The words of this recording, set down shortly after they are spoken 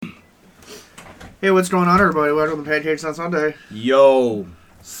Hey, what's going on, everybody? Welcome to Pancakes on Sunday. Yo.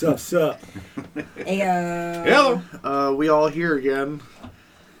 Sup. Hello. We all here again.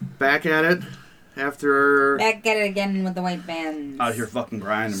 Back at it. After... Back at it again with the white bands. Out here fucking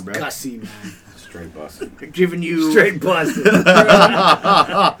grinding, bro. Cussy, man. Straight busting. Giving you... Straight busting.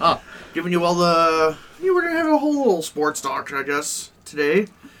 Giving you all the... we're going to have a whole little sports talk, I guess, today.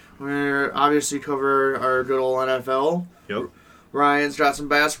 We're obviously cover our good old NFL. Yep. Ryan's got some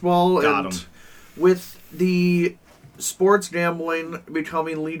basketball. Got and him. With the sports gambling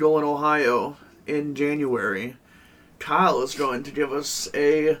becoming legal in Ohio in January, Kyle is going to give us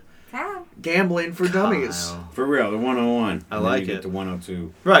a gambling for dummies. For real, the 101. I like you it. Get the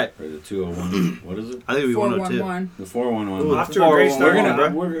 102. Right. Or the 201. What is it? I think we 102. 411. The 411. Off to a great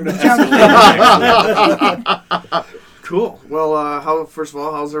start. We're gonna Cool. Well, first of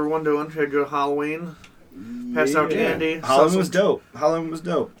all, how's everyone doing? Had a good Halloween. Passed out candy. Halloween was dope.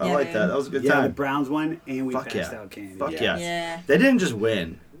 I Yeah, like that. That was a good Yeah, the time. Browns won, and we Fuck passed yeah. out candy. Fuck Yeah. yes. Yeah. They didn't just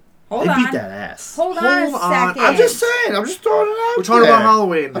win. Hold they on. beat that ass. Hold on a Hold on. second. I'm just saying. I'm just throwing it out We're talking there. about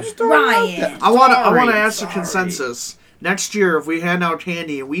Halloween. I'm just throwing it out Ryan. there. I want to Sorry. ask a consensus. Next year, if we hand out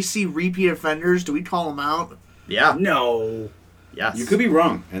candy and we see repeat offenders, do we call them out? Yeah. No. Yes. You could be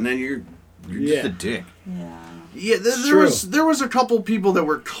wrong, and then you're Yeah. just a dick. Yeah. Yeah, True. there was a couple people that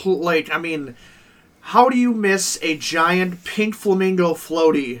were how do you miss a giant pink flamingo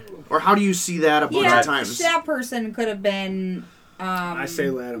floaty, or how do you see that a bunch Yeah, of times? that person could have been, I say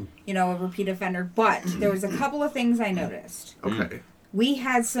let him. a repeat offender. But there was a couple of things I noticed. Okay. We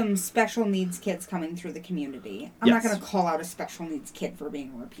had some special needs kids coming through the community. I'm not Yes. going to call out a special needs kid for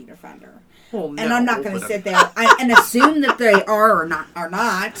being a repeat offender. Well, And I'm not going to sit there and assume that they are or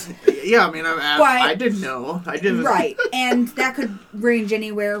not. Yeah, I didn't know. I didn't. Right. And that could range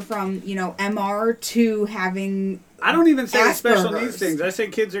anywhere from, MR to having... I don't even say special Asperger's. needs things. I say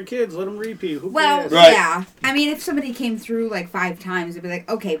kids are kids. Let them repeat. Who Well, cares? Right. yeah. I mean, if somebody came through like 5 times, it'd be like,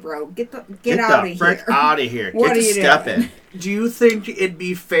 okay, bro, get out the of frick here. out of here. What Get are to you stepping. doing? Do you think it'd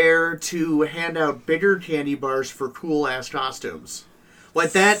be fair to hand out bigger candy bars for cool ass costumes,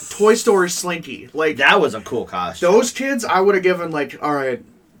 like that Toy Story Slinky? Like That was a cool costume. those kids, I would have given all right,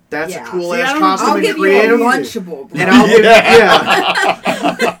 that's Yeah. a cool See, ass I don't- costume I'll and give you a creative. Lunchable, bro. And I'll give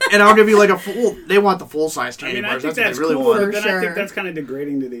and I'll give you like a full. They want the full size I candy mean, I bars. think That's that's what they really cool, want. but then I Sure. think that's kind of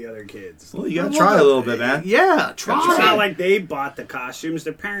degrading to the other kids. Well, you gotta try a little bit, man. Yeah, try. It's not like they bought the costumes.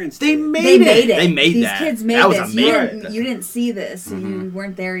 Their parents They did. made They it. made it. They made These that. kids made That was this. amazing. You didn't see this. You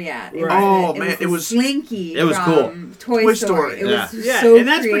weren't there yet. It Right. was Oh, man, it was Slinky. It was from Toy Toy Story. Story. It Yeah. was Yeah, so and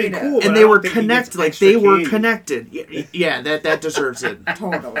that's pretty creative. cool. But And I they don't were think he gets connected. Like extra they were candy. connected. Yeah, that deserves it.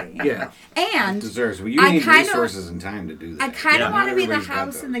 Totally. Yeah. And Deserves. Well, you I need kinda- resources and time to do that. I kind Yeah. of want to be the Everybody's got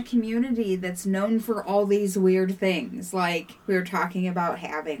house in the those. community that's known for all these weird things. Like, we were talking about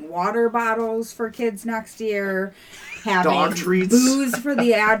having water bottles for kids next year, having Dog treats. booze for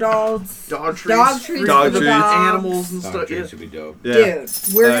the adults, Dog treats. Dog treats Dog for the treats. dogs. Animals and Dog stuff. treats Yeah. should be dope. Yeah. Dude,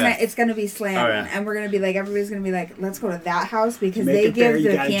 Oh, yeah. it's gonna be slamming, Oh, yeah. and we're gonna be like, everybody's gonna be like, let's go to that house because Make they it there, give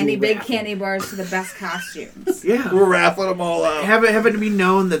you the gotta do a big raffle. candy bars to the best costumes. Yeah. We're raffling them all out. Have it be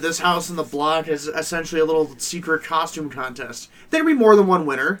known that this house in the block is essentially a little secret costume contest. There'd be more than one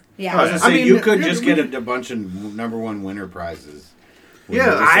winner. Yeah, I was gonna I say, mean, you could yeah, just we get could- a bunch of #1 winner prizes.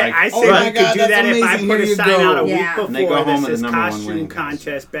 Yeah, I say oh we my could God, do that's that if I amazing. put Here a you sign go. out a week Yeah. before. And they go home This with the is number one costume winning prize.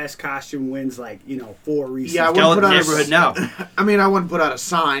 contest. Best costume wins 4 Reese's. Yeah, I wouldn't Skeleton put out neighborhood now. I mean, I wouldn't put out a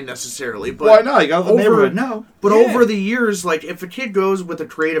sign necessarily, but Why not? You got the over- neighborhood now. But Yeah. over the years, like if a kid goes with a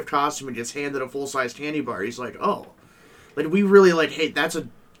creative costume and gets handed a full size candy bar, he's like, oh, like we really hey, that's a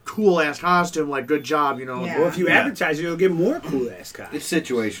cool ass costume. Like, good job, Yeah. Well, if you Yeah. advertise, you'll get more cool ass costumes. It's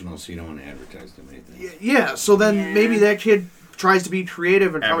situational, so you don't want to advertise them anything. Yeah. So then Yeah. maybe that kid tries to be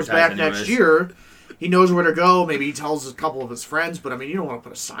creative and comes back Advertise next anyways. year. He knows where to go. Maybe he tells a couple of his friends, but I mean, you don't want to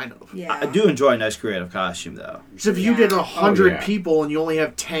put a sign up. yeah. I do enjoy a nice creative costume, though. So if you Yeah. get 100 Oh, yeah. people and you only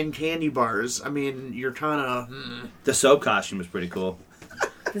have 10 candy bars, I mean, you're kind of. The soap costume was pretty cool.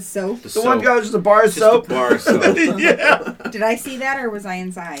 The soap. The one guy was just a bar of Just soap. the bar soap. Yeah. Did I see that or was I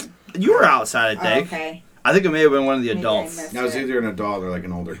inside? You were outside, I Oh, think. okay. I think it may have been one of the Maybe I adults. missed That was it. either an adult or like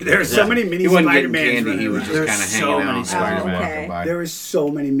an older kid. There were so Yeah. many mini He wasn't getting Spider-Mans candy. running He was around. just There's kind of so hanging many out. Spider-Man. Okay. walking by. There was so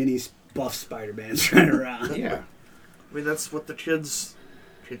many mini buff Spider-Mans running around. Yeah. I mean, that's what the kids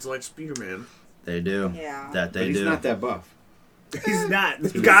like Spider-Man. They do. Yeah. That But they he's do. not that buff. He's not.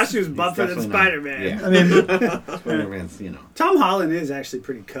 The costume's buffer than definitely not. Spider-Man. Yeah. I mean, Spider-Man's, Tom Holland is actually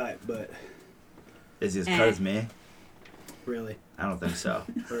pretty cut, but is he as cut as me? really, I don't think so.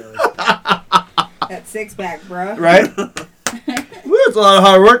 really. That 6-pack, bruh. Right? Woo, it's a lot of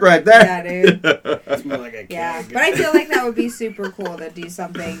hard work right there. Yeah, dude. It's more like a Yeah, keg. but I feel like that would be super cool to do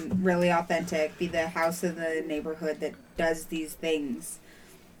something really authentic. Be the house of the neighborhood that does these things.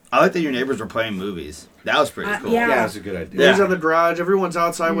 I like that your neighbors were playing movies. That was pretty cool. yeah. Yeah, that's a good idea. Movies Yeah. on the garage. Everyone's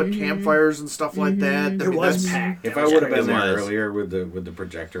outside with campfires and stuff like that. There was packed. If That I was would have crazy. been there It was. earlier with the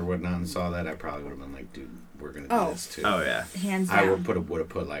projector and whatnot and saw that, I probably would have been like, dude, we're gonna do Oh. this too. Oh, yeah. Hands I down. would have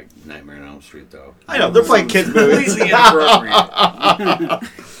put like Nightmare on Elm Street though. I know, they're playing kids' movies. Completely inappropriate.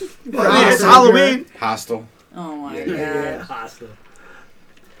 It's Halloween. Hostel. Oh my Yeah, god. Yeah, hostile.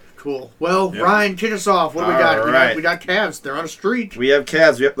 Cool. Well, Yep. Ryan, kick us off. What do we All got? right. We got Cavs. They're on a streak. We have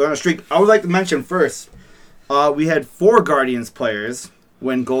Cavs. They're on a streak. I would like to mention first, we had 4 Guardians players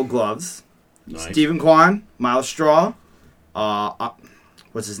win Gold Gloves. Nice. Stephen Kwan, Miles Straw,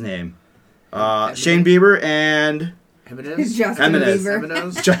 what's his name? Shane Bieber and Jimenez. Justin Jimenez. Bieber.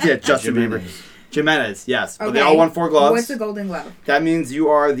 Jimenez. Justin Bieber. Jimenez. Jimenez, yes. But they Okay. all won 4 gloves. What's the Golden Glove? That means you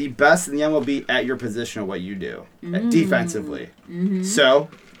are the best in the MLB at your position of what you do defensively. So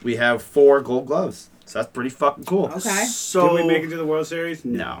we have 4 Gold Gloves. So that's pretty fucking cool. Okay. So Did we make it to the World Series?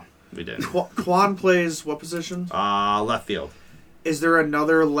 No, we didn't. Quan plays what position? Left field. Is there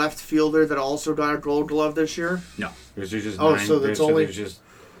another left fielder that also got a Gold Glove this year? No. There's just Oh, 9. so that's only there's just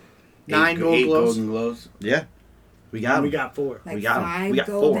 9 Gold eight Gloves? Golden Gloves. Yeah. We got And we 'em. got 4. Like got 'em. 5 We got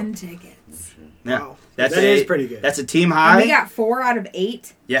 4. golden tickets. Yeah. Wow. That's That is pretty good. That's a team And high. we got 4 out of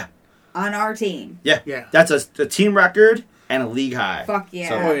 8 yeah. on our team. Yeah. Yeah. That's a team record and a league high. Fuck yeah.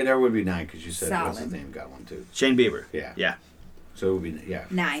 So, Oh, yeah, there would be 9 because you said what's his Solid. name got one too. Shane Bieber. Yeah. Yeah. So it would be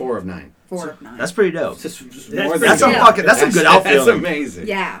 9. 4 of 9. 4 of 9. That's pretty dope. Just That's more than That's a pretty good. fucking. That's a good outfield. That's amazing.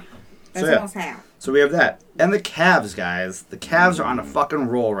 Yeah. That's So, yeah. almost half. So we have that. And the Cavs, guys. The Cavs are on a fucking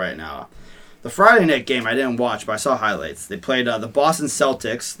roll right now. The Friday night game I didn't watch, but I saw highlights. They played the Boston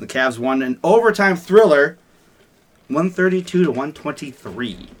Celtics. The Cavs won an overtime thriller, 132 to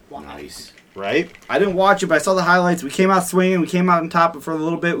 123. Nice. Right? I didn't watch it, but I saw the highlights. We came out swinging. We came out on top for a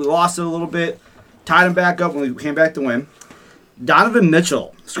little bit. We lost it a little bit. Tied them back up when we came back to win. Donovan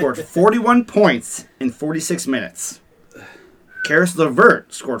Mitchell scored 41 points in 46 minutes. Karis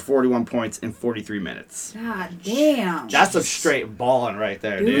LeVert scored 41 points in 43 minutes. God damn. That's a straight balling right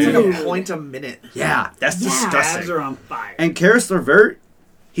there, Dude. It's dude. like a point a minute. Yeah, that's Yeah. Cavs disgusting. are on fire. And Karis LeVert,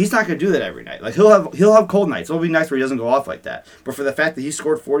 he's not going to do that every night. Like he'll have cold nights. It'll be nice where he doesn't go off like that. But for the fact that he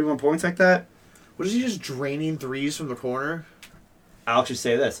scored 41 points like that, What is he just draining threes from the corner? I'll actually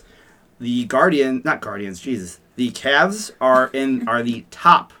say this: the the Cavs are the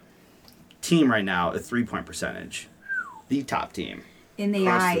top team right now at 3-point percentage. The top team. in the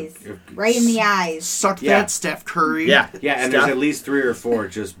Across eyes. the- Right in the eyes. Suck Yeah. that, Steph Curry. Yeah, Yeah, and Steph- there's at least 3 or 4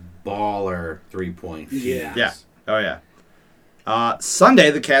 just baller 3-point. Yeah. Yeah. Oh yeah. Sunday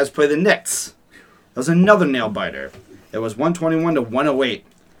the Cavs play the Knicks. That was another nail biter. It was 121 to 108.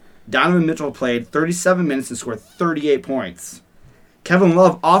 Donovan Mitchell played 37 minutes and scored 38 points. Kevin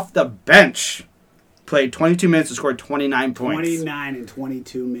Love off the bench played 22 minutes and scored 29 points. 29 and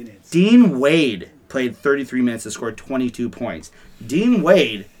 22 minutes. Dean Wade played 33 minutes and scored 22 points. Dean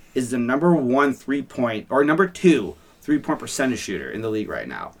Wade is the number 2 3-point percentage shooter in the league right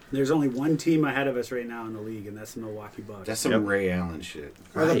now. There's only one team ahead of us right now in the league, and that's the Milwaukee Bucks. That's some Yep. Ray Allen shit.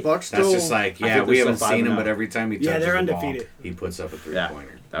 Are the Right. Bucks That's still? just like, I yeah, think we they're haven't still seen him, 5-0. but every time he touches Yeah, they're the undefeated. ball, he puts up a Yeah.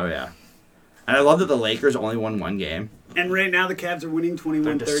 3-pointer. Oh yeah. And I love that the Lakers only won 1 game. And right now the Cavs are winning They're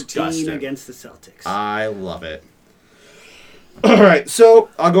 21-13 disgusting. against the Celtics. I love it. All right, so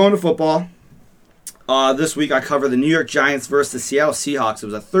I'll go into football. This week I cover the New York Giants versus the Seattle Seahawks. It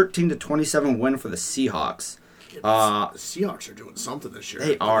was a 13-27 win for the Seahawks. The Seahawks are doing something this year.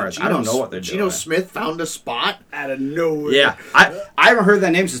 They are. I don't know what they're Geno doing. Smith found a spot. Out of nowhere. Yeah, I haven't heard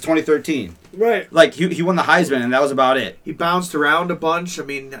that name since 2013. Right. Like he won the Heisman and that was about it. He bounced around a bunch. I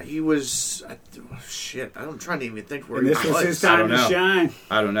mean, he was shit. I'm trying to even think where And he this was his I time don't to know. shine.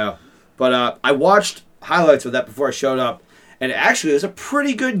 I don't know, but I watched highlights of that before I showed up, and actually it was a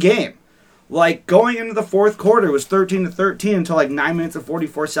pretty good game. Like going into the fourth quarter, it was 13-13 until like 9 minutes and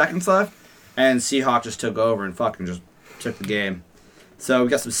 44 seconds left, and Seahawks just took over and fucking just took the game. So we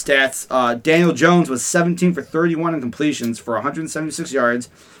got some stats. Daniel Jones was 17 for 31 in completions for 176 yards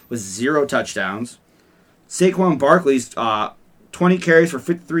with 0 touchdowns. Saquon Barkley's 20 carries for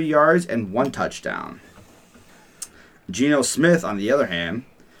 53 yards and 1 touchdown. Geno Smith, on the other hand,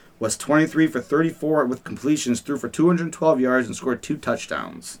 was 23 for 34 with completions, threw for 212 yards and scored 2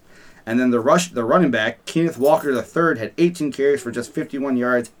 touchdowns. And then the running back, Kenneth Walker III, had 18 carries for just 51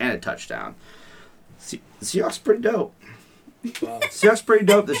 yards and a touchdown. The Seahawks pretty dope. Wow. Seahawks pretty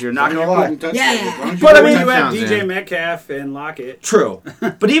dope this year, not gonna lie. Yeah. But I mean, You have touchdowns DJ in. Metcalf and Lockett. True.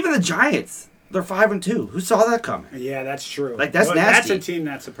 But even the Giants, They're 5-2. Who saw that coming? Yeah, that's true. Like, that's Well, nasty. That's a team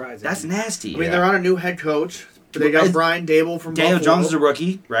that's surprising. That's nasty. I mean, they're on a new head coach. But they got Brian Dable from Daniel Buffalo. Jones is a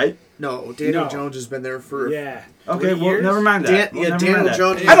rookie, right? No, Daniel Jones has been there for... Yeah. Okay, 3 well, years? never mind that. Daniel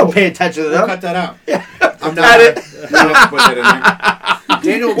Jones... I don't pay attention to We'll them. cut that out. I'm not... We'll put that in there.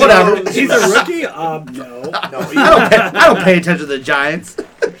 Daniel Whatever. Jones... He's a rookie? No. I don't pay attention to the Giants.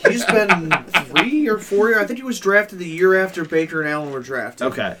 He's been 3 or 4 years. I think he was drafted the year after Baker and Allen were drafted.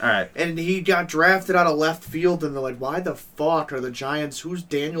 Okay, all right. And he got drafted out of left field, and they're like, why the fuck are the Giants? Who's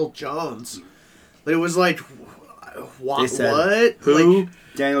Daniel Jones? It was like, They said, what? Who? Like,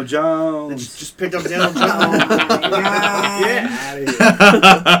 Daniel they Jones. just picked up Daniel Jones. Get out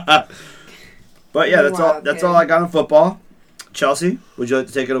of here. But yeah, that's all I got on football. Chelsea, would you like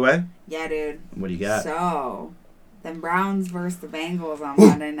to take it away? Yeah, dude. What do you got? So, the Browns versus the Bengals on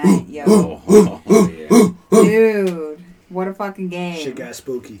Monday night. Yo. Oh, yeah. Dude, what a fucking game. Shit got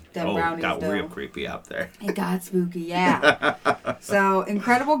spooky. The Oh, Brownies, got though. real creepy out there. It got spooky, yeah. So,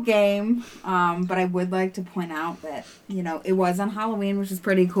 incredible game. But I would like to point out that, it was on Halloween, which is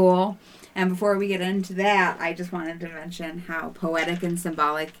pretty cool. And before we get into that, I just wanted to mention how poetic and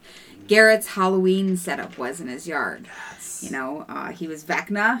symbolic Garrett's Halloween setup was in his yard. Yes. He was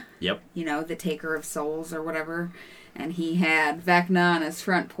Vecna. Yep. The taker of souls or whatever. And he had Vecna on his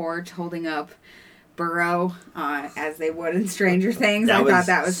front porch holding up Burrow, as they would in Stranger Things. I thought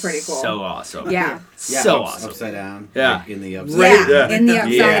that was pretty cool. So awesome. Yeah. So awesome. Upside down. Yeah. Like in the upside Yeah, in the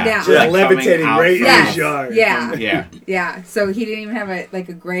upside down. Just Like levitating coming out right in from- his yard. Yeah. Yeah. Yeah. So he didn't even have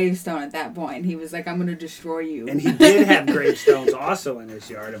a gravestone at that point. He was like, I'm going to destroy you. And he did have gravestones also in his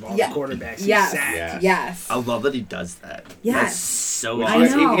yard of all Yeah. the quarterbacks he Yes. sacked. Yeah. Yes. I love that he does that. Yes. That's so I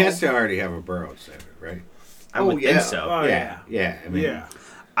awesome. know. He has to already have a Burrow set, right? I would yeah. think so. Oh, yeah. Yeah. I mean, Yeah.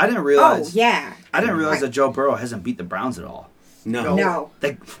 I didn't Oh, realize. yeah. I didn't realize that Joe Burrow hasn't beat the Browns at all. No. No.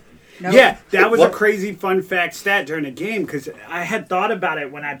 Like, No. Yeah, that was What? a crazy fun fact stat during the game because I had thought about it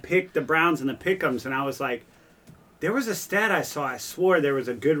when I picked the Browns and the Pick'ems, and I was like, there was a stat I saw. I swore there was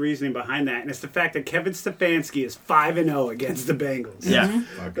a good reasoning behind that, and it's the fact that Kevin Stefanski is 5-0 against the Bengals. yeah.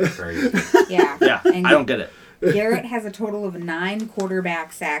 Fucking crazy. Yeah. Yeah. And I don't get it. Garrett has a total of 9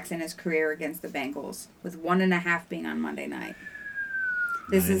 quarterback sacks in his career against the Bengals, with 1.5 being on Monday night.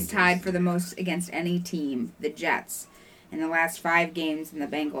 This is tied for the most against any team, the Jets. In the last 5 games in the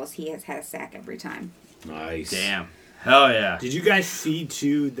Bengals, he has had a sack every time. Nice. Damn. Hell yeah. Did you guys see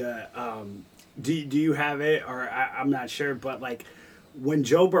too the? Do you have it or I'm not sure, but like when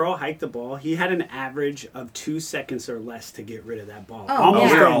Joe Burrow hiked the ball, he had an average of 2 seconds or less to get rid of that ball. Oh,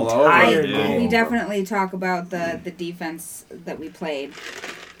 Almost yeah. the All over entire it, dude. game. We definitely talk about the defense that we played.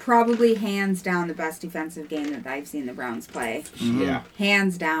 Probably hands down the best defensive game that I've seen the Browns play. Yeah.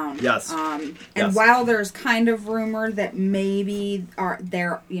 Hands down. Yes. And Yes. while there's kind of rumor that maybe the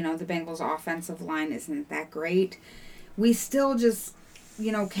Bengals' offensive line isn't that great, we still just,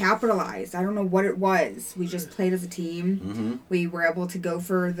 capitalized. I don't know what it was. We just played as a team. Mm-hmm. We were able to go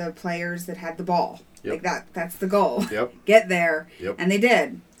for the players that had the ball. Yep. Like that's the goal. Yep. Get there. Yep. And they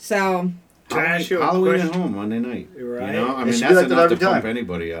did. So, Can I ask you a Halloween question? at home Monday night. Right. You know, I It mean should be that's like that enough to every pump time.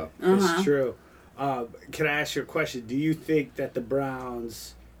 anybody up. It's true. Can I ask you a question? Do you think that the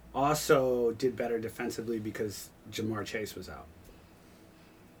Browns also did better defensively because Jamar Chase was out?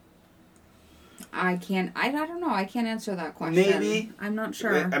 I don't know. I can't answer that question. Maybe. I'm not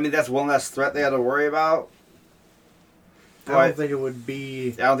sure. I mean, that's one less threat they had to worry about. I don't think it would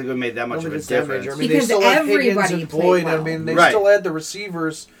be... I don't think it made that much of a difference. I mean, Because they still had Higgins everybody and played Boyd. well. I mean, they Right. still had the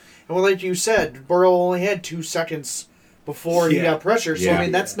receivers. And well, like you said, Burrow only had 2 seconds before he Yeah. got pressure. So, Yeah. I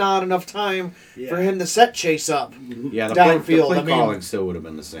mean, that's not enough time Yeah. for him to set Chase up. Yeah, the play Downfield, I mean- calling still would have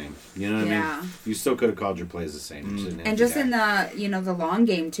been the same. You know what I Yeah. mean? You still could have called your plays the same. You didn't have And to just die. in the long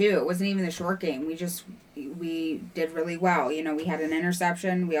game too. It wasn't even the short game. We did really well. We had an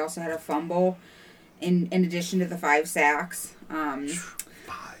interception. We also had a fumble, in addition to the 5 sacks.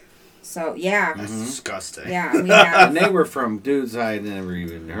 5. So yeah, That's disgusting. yeah. We And have. they were from dudes I had never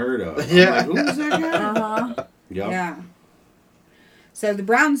even heard of. I'm Yeah. like, who was that guy? Uh-huh. Yep. Yeah. So the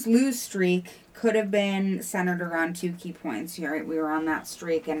Browns' lose streak could have been centered around 2 key points. Right? We were on that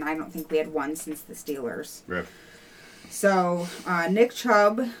streak, and I don't think we had one since the Steelers. Rip. So Nick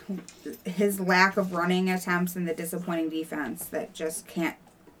Chubb, his lack of running attempts and the disappointing defense that just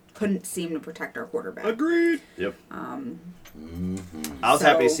couldn't seem to protect our quarterback. Agreed. Yep. Mm-hmm. I was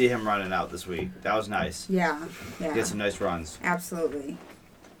happy to So- see him running out this week. That was nice. Yeah, Get some nice runs. absolutely.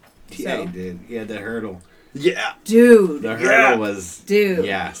 Yeah, So- he did. He had that hurdle. Yeah. Dude, The Yeah. hurdle was... Dude.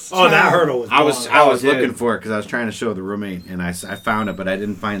 Yes. Oh, that hurdle was. I was baller. dude. looking for it because I was trying to show the roommate, and I found it, but I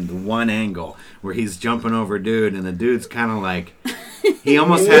didn't find the one angle where he's jumping over a dude, and the dude's kind of like He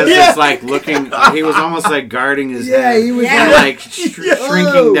almost has this like looking. He was almost like guarding his head. he was And like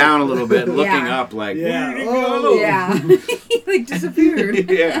shrinking down a little bit, looking up like. Yeah. Yeah. He like disappeared.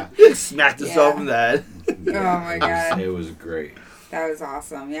 Yeah. Smacked himself in the head. Oh my god. It was great. That was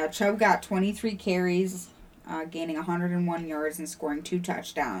awesome. Yeah, Chubb got 23 carries, gaining 101 yards and scoring 2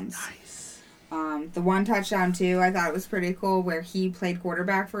 touchdowns. Nice. The one touchdown, too, I thought was pretty cool, where he played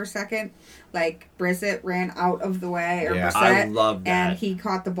quarterback for a second. Like, Brissett ran out of the way, or Yeah. Brissett, I love that. and he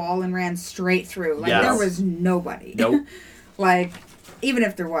caught the ball and ran straight through. Like, Yes. there was nobody. Nope. Like, even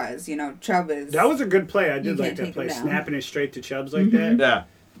if there was, Chubb is... That was a good play. I You did like can't that take play. him down. Snapping it straight to Chubbs like that. Yeah.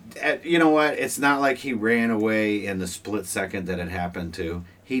 You know what? It's not like he ran away in the split second that it happened to.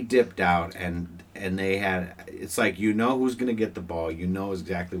 He dipped out, and they had. It's like who's going to get the ball. You know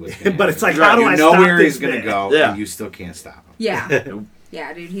exactly what's going to happen. But it's like, how do I You know stop where this he's going to man? go, Yeah. and you still can't stop him. Yeah.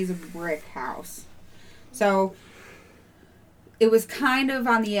 Yeah, dude, he's a brick house. So, it was kind of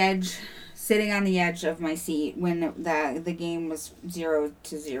on the edge, sitting on the edge of my seat when the game was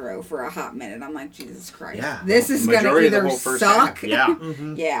 0-0 for a hot minute. I'm like, Jesus Christ. Yeah. This is going to Majority of the either whole first suck. half. Yeah.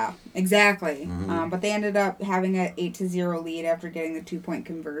 Yeah, exactly. Mhm. But they ended up having an 8-0 lead after getting the 2-point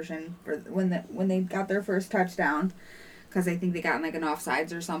conversion for when they got their first touchdown. Because I think they got in like an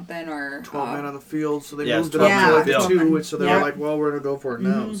offsides or something, or 12 men on the field, so they Yeah, moved it 12 up men to on like the a field. 2, so they Yeah. were like, well, we're going to go for it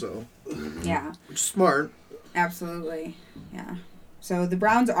now, Mhm. so. yeah, Which is smart. absolutely, yeah. So the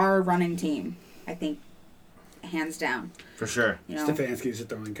Browns are a running team, I think, hands down. For sure. Stefanski's a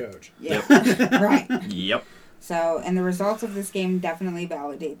throwing coach. Yeah, right. Yep. So, and the results of this game definitely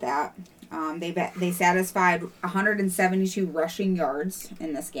validate that. They satisfied 172 rushing yards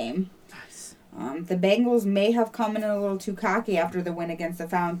in this game. Nice. The Bengals may have come in a little too cocky after the win against the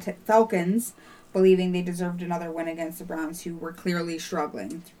Falcons, believing they deserved another win against the Browns, who were clearly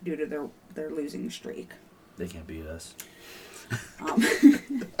struggling due to their losing streak. They can't beat us.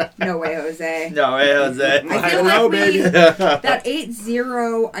 No way, Jose. No, hey, Jose. I feel know, like baby. that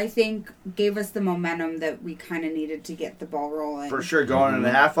 8-0, I think, gave us the momentum that we kind of needed to get the ball rolling. For sure, going in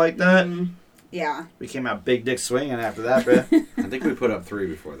a half like that, Yeah. we came out big dick swinging after that, bro. I think we put up 3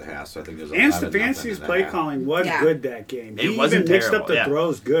 before the half, so I think there's a And lot of nothing Stefanski's in the play half. calling was Yeah. good that game. It He wasn't even mixed terrible, up the yeah.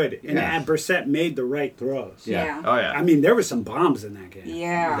 throws good. And Yeah. Brissett made the right throws. Yeah. Oh, yeah. I mean, there were some bombs in that game.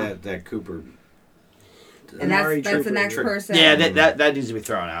 Yeah. That Cooper. And Amari that's the Trooper. next person. Yeah, that needs to be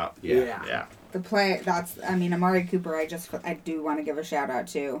thrown out. Yeah. Yeah. The play, Amari Cooper, I do want to give a shout out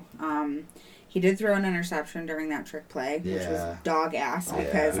to. He did throw an interception during that trick play, which was Yeah. dog ass, Yeah,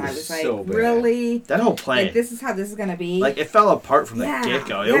 because it I was was like, so bad. really? That whole play, Like, this is how this is going to be? like, it fell apart from the Yeah,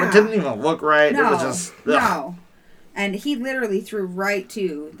 get-go. yeah. It didn't even look right. no, It was just... ugh. no. And he literally threw right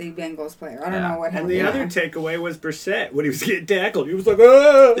to the Bengals player. I don't Yeah. know what And happened. the there. other takeaway was Brissett. When he was getting tackled, he was like,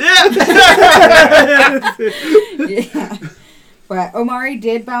 oh! Yeah. But Omari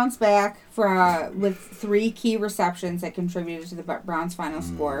did bounce back with 3 key receptions that contributed to the Browns' final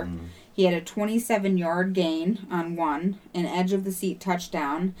score. He had a 27-yard gain on one, an edge-of-the-seat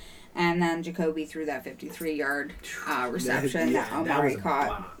touchdown, and then Jacoby threw that 53-yard reception that Omari was a caught,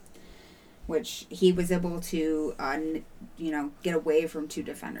 bomb. which he was able to, get away from 2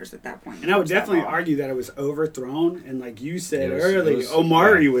 defenders at that point. And I would That definitely ball. argue that it was overthrown. And like you said It was- earlier, it was-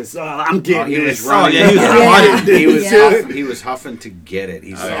 Omari was, I'm getting He was this. running. yeah, he was running. He was Yeah. he was huffing to get it.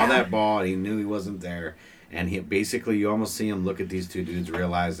 He saw yeah. that ball. And he knew he wasn't there. And he basically, you almost see him look at these 2 dudes,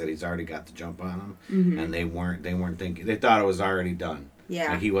 realize that he's already got the jump on him, and they weren't thinking. They thought it was already done.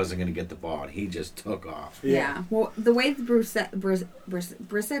 Yeah. Like he wasn't going to get the ball. And he just took off. Yeah. Well, the way Brissett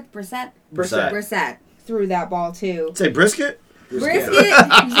threw that ball, too. Say brisket? Brisket,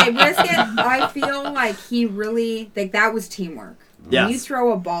 you say brisket, I feel like he really, like, that was teamwork. Yes. When you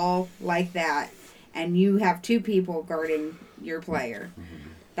throw a ball like that and you have 2 people guarding your player,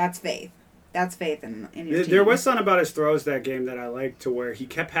 that's faith. That's faith in your team. There was something about his throws that game that I liked, to where he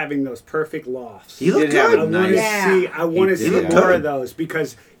kept having those perfect lofts. He looked did have good. a I want nice- to Yeah. I want to He see did. more Good. of those,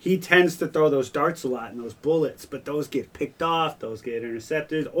 because he tends to throw those darts a lot and those bullets, but those get picked off, those get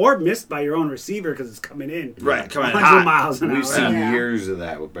intercepted, or missed by your own receiver because it's coming in. Right, coming in 100 hot. miles an hour. We've seen Yeah. years of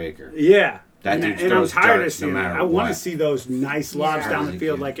that with Baker. Yeah. That and, dude and I'm throws tired of darts no seeing that. matter I want to what. see those nice lobs Yeah. down the Really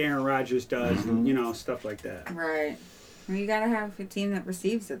field good. like Aaron Rodgers does, and, stuff like that. Right. Well, you gotta have a team that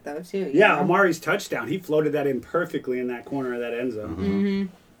receives it, though, too. you Yeah, know? Amari's touchdown, he floated that in perfectly in that corner of that end zone. Mm-hmm.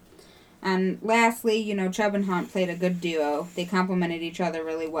 And lastly, Chubb and Hunt played a good duo. They complemented each other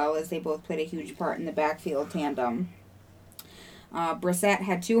really well, as they both played a huge part in the backfield tandem. Brissett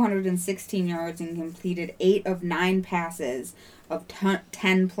had 216 yards and completed 8 of 9 passes of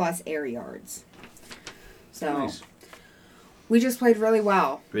 10-plus air yards. So, Nice. we just played really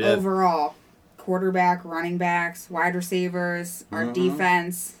well We did. overall. quarterback, running backs, wide receivers, our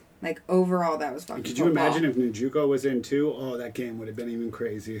defense. Like, overall, that was fucking Could you imagine if Njoku was in too? Oh, that game would have been even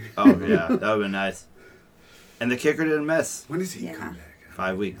crazier. Oh, yeah. That would have been nice. And the kicker didn't miss. When does he come back?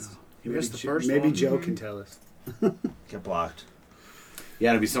 5 weeks. He missed the first Maybe one. Joe can tell us. Get blocked. Yeah,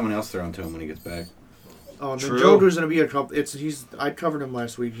 it'll be someone else throwing to him when he gets back. Oh, True. Njoku's going to be a couple... I covered him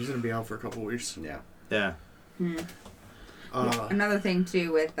last week. He's going to be out for a couple weeks. Yeah. Yeah. Another thing,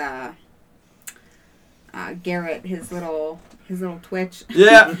 too, with Garrett, his little twitch.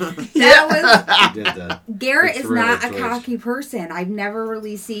 Yeah. That He did the Garrett is thriller not a twitch. cocky person. I've never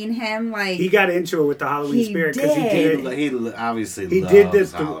really seen him like. He got into it with the Halloween He spirit because he did. did. He obviously He loves did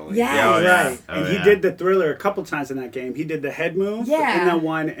this- Halloween. Yeah. Oh, yeah. Right, Oh, and yeah. he did the thriller a couple times in that game. He did the head move, Yeah. in that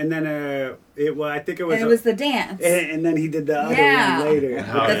one, and then I think it was, and it was the dance. and then he did the other Yeah. one later.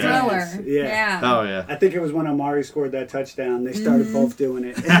 Oh, the yeah. thriller. Yeah. Yeah. Oh, yeah. I think it was when Amari scored that touchdown. They started both doing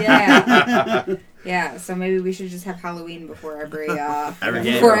it. Yeah. Yeah. So maybe we should just have Halloween before every Every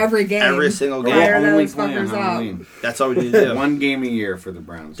game. before every game. Every single We'll game. Fire only those play on fuckers up. Halloween. That's all we need to do. One game a year for the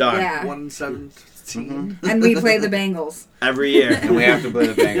Browns. Done. Yeah. 117. And we play the Bengals. Every year. And we have to play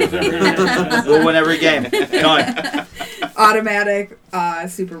the Bengals every year. We'll win every game. Done. Automatic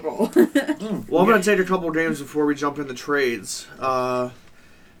Super Bowl. Well, I'm going to take a couple games before we jump into trades.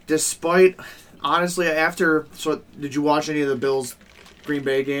 Despite, honestly, so did you watch any of the Bills Green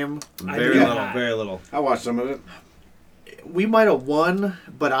Bay game? Very did little. not. Very little. I watched some of it. We might have won,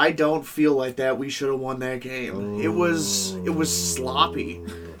 but I don't feel like that we should have won that game. It was sloppy.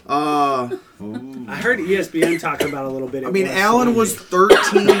 I heard ESPN talk about a little bit. I mean, Allen was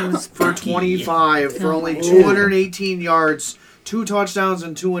 13 for 25 for only 218 yards, 2 touchdowns,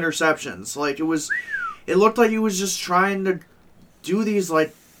 and 2 interceptions. Like, it looked like he was just trying to do these,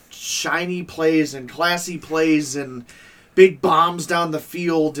 like, shiny plays and classy plays and big bombs down the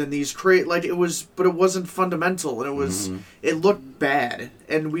field and these but it wasn't fundamental, and it looked bad.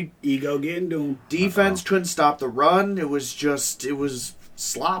 And ego getting to him. defense couldn't stop the run. It was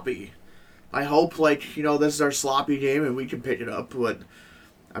sloppy. I hope, this is our sloppy game and we can pick it up. But,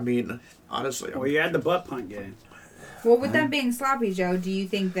 I mean, honestly, Well, you had the butt punt game. Well, with them being sloppy, Joe, do you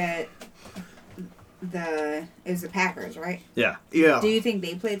think that it was the Packers, right? Yeah. yeah. Do you think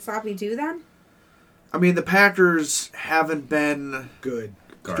they played sloppy too then? I mean, the Packers haven't been Good.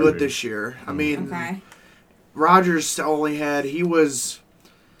 good this year. I mean, Okay. Rodgers he was,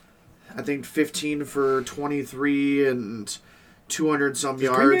 I think, 15 for 23 and 200 some Does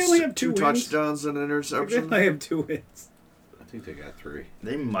Green Bay yards, only have 2 2 wins? touchdowns and an They interception. might have 2 wins. I think they got 3.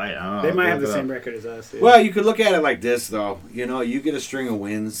 They might. I don't know. They might have Look the it same up. record as us. Yeah. Well, you could look at it like this, though. You get a string of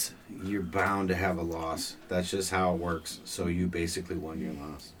wins, you're bound to have a loss. That's just how it works. So you basically won your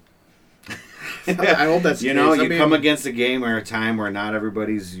loss. I hope that's the You case. come against a game or a time where not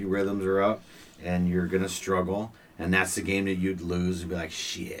everybody's rhythms are up, and you're going to struggle, and that's the game that you'd lose and be like,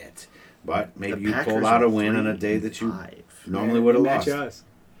 shit. But maybe The you Packers pulled out are a win on a day that you 3-5. normally would have They lost. match us.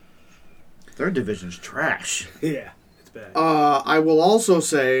 Their division's trash. Yeah, it's bad. I will also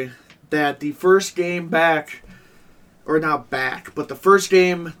say that the first game back, or not back, but the first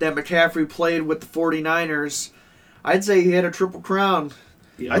game that McCaffrey played with the 49ers, I'd say he had a triple crown.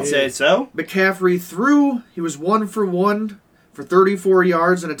 I'd say so. McCaffrey he was 1 for 1 for 34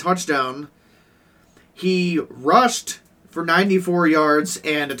 yards and a touchdown. He rushed for 94 yards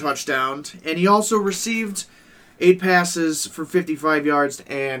and a touchdown. And he also received 8 passes for 55 yards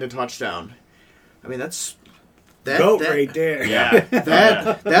and a touchdown. I mean, that's... Goat right there. Yeah.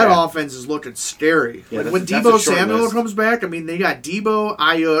 That offense is looking scary. Yeah, Like when that's a Deebo short Samuel list. comes back, I mean, they got Deebo,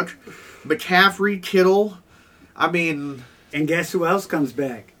 Ayuk, McCaffrey, Kittle. I mean... And guess who else comes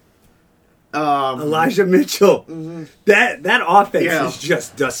back? Elijah. Elijah Mitchell. That offense Yeah. is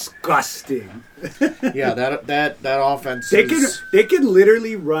just disgusting. Yeah, that offense They is... could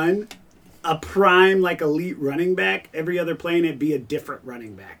literally run a prime like elite running back every other play and it'd be a different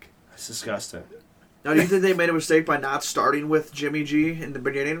running back. That's disgusting. Now, do you think they made a mistake by not starting with Jimmy G in the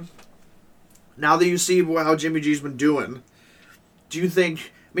beginning? Now that you see how Jimmy G's been doing, do you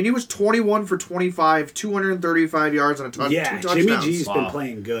think... I mean, he was 21 for 25, 235 yards and a touchdown. Yeah, 2 touchdowns. Jimmy G's been Wow.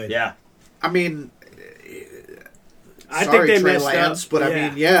 playing good. Yeah. I mean... I sorry, think they Trey messed Lance, up. but I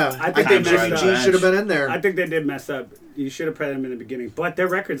mean, yeah. I think I they think messed Jimmy up. G should have been in there. I think they did mess up. You should have played them in the beginning, but their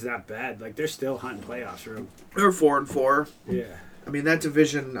record's not bad. Like they're still hunting playoffs room. They're 4-4. Yeah. I mean, that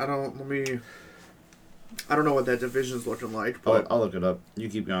division, I don't know what that division's looking like, but I'll look it up. You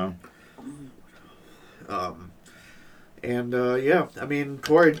keep going. yeah, I mean,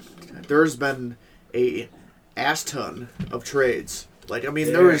 Corey, there's been a ass ton of trades Like, I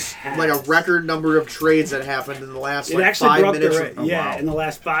mean, there was like a record number of trades that happened in the last 5 minutes. In the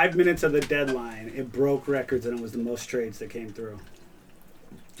last 5 minutes of the deadline, it broke records, and it was the most trades that came through.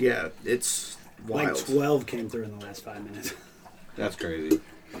 Yeah, it's wild. Like 12 came through in the last 5 minutes. That's crazy.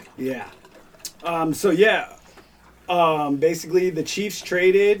 Yeah. Basically, the Chiefs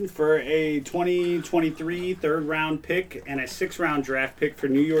traded for a 2023 third-round pick and a sixth-round draft pick for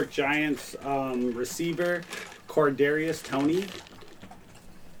New York Giants receiver Kadarius Toney.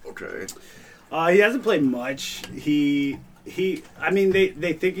 Okay. He hasn't played much. They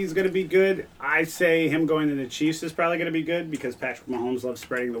think he's going to be good. I say him going to the Chiefs is probably going to be good because Patrick Mahomes loves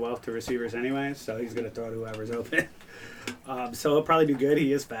spreading the wealth to receivers anyway, so he's going to throw to whoever's open. So he'll probably do good.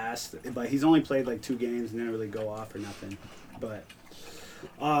 He is fast, but he's only played like 2 games and didn't really go off or nothing. But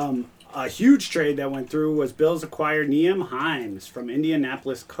a huge trade that went through was Bills acquired Nyheim Hines from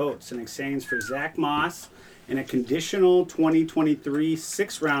Indianapolis Colts in exchange for Zach Moss and a conditional 2023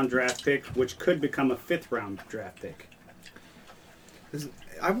 6th-round draft pick, which could become a 5th-round draft pick.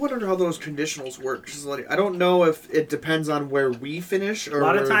 I wonder how those conditionals work. I don't know if it depends on where we finish or a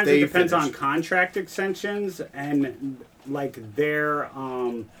lot of times it depends finish. on contract extensions and like their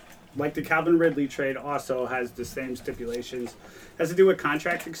like the Calvin Ridley trade also has the same stipulations. It has to do with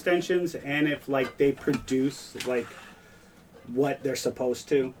contract extensions and if like they produce like what they're supposed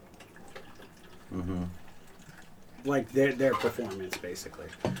to. Mm-hmm. Like their performance basically.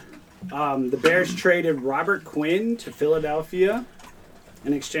 The Bears traded Robert Quinn to Philadelphia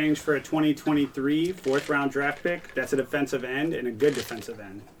in exchange for a 2023 4th-round draft pick. That's a defensive end and a good defensive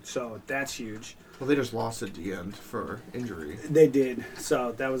end. So that's huge. Well, they just lost at the end for injury. They did.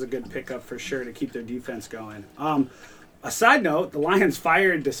 So that was a good pickup for sure to keep their defense going. A side note, the Lions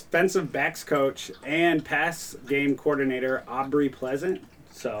fired defensive backs coach and pass game coordinator Aubrey Pleasant.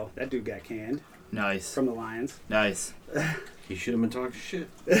 So that dude got canned. Nice. From the Lions. Nice. He should have been talking shit.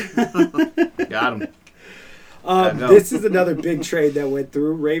 Got him. This is another big trade that went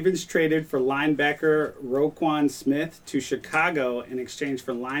through. Ravens traded for linebacker Roquan Smith to Chicago in exchange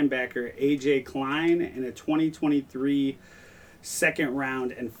for linebacker A.J. Klein and a 2023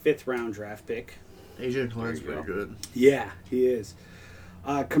 2nd-round and 5th-round draft pick. A.J. Klein's pretty good. Yeah, he is.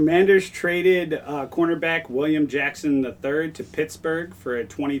 Commanders traded cornerback William Jackson III to Pittsburgh for a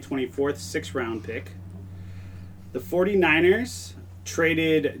 2024 6th-round pick. The 49ers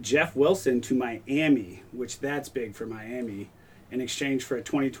traded Jeff Wilson to Miami, which that's big for Miami, in exchange for a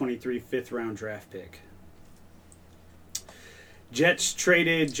 2023 5th-round draft pick. Jets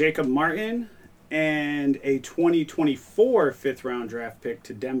traded Jacob Martin and a 2024 5th-round draft pick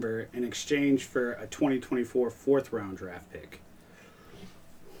to Denver in exchange for a 2024 4th-round draft pick.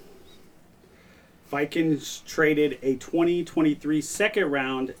 Vikings traded a 2023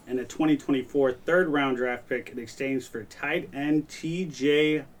 2nd-round and a 2024 3rd-round draft pick in exchange for tight end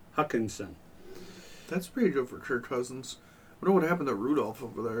T.J. Hawkinson. That's pretty good for Kirk Cousins. I wonder what happened to Rudolph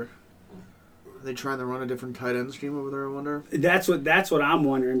over there. Are they trying to run a different tight end scheme over there, I wonder? That's what I'm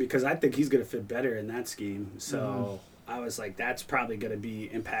wondering because I think he's going to fit better in that scheme. So I was like, that's probably going to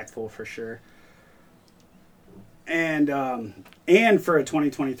be impactful for sure. And for a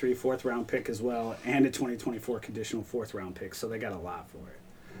 2023 4th-round pick as well, and a 2024 conditional 4th-round pick, so they got a lot for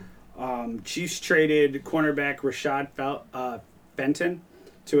it. Chiefs traded cornerback Rashad Fenton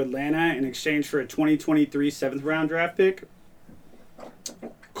to Atlanta in exchange for a 2023 7th-round draft pick.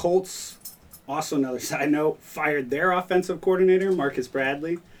 Colts, also another side note, fired their offensive coordinator, Marcus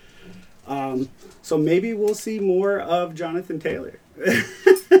Bradley. So maybe we'll see more of Jonathan Taylor.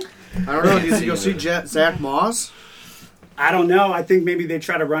 I don't know. Do you think you'll see Zach Moss? I don't know. I think maybe they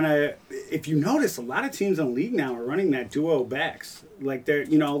try to run a. If you notice, a lot of teams in the league now are running that duo backs, like they're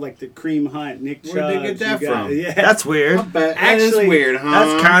like the Kareem Hunt, Nick Chubb. Where'd they get that from? Yeah, That's weird. That is weird, huh?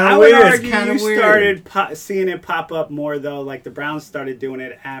 That's kind I of would weird. argue Kinda you weird. started seeing it pop up more though. Like the Browns started doing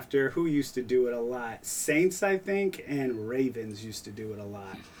it after. Who used to do it a lot? Saints, I think, and Ravens used to do it a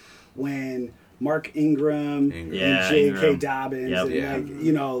lot when Mark Ingram and J.K. Ingram. Dobbins, Yep.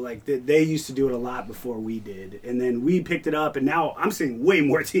 and they used to do it a lot before we did, and then we picked it up, and now I'm seeing way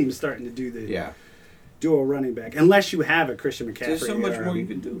more teams starting to do the dual running back, unless you have a Christian McCaffrey. There's so much more you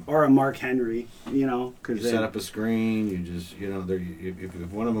can do, or a Mark Henry, because you set up a screen. You just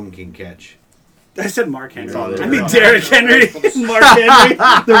if one of them can catch. I said Mark Henry. Oh, I mean Derrick Henry, Mark Henry,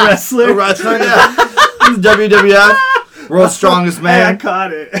 the wrestler. The wrestler, yeah. He's WWF, world's strongest man. I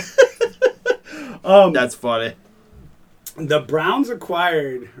caught it. That's funny. The Browns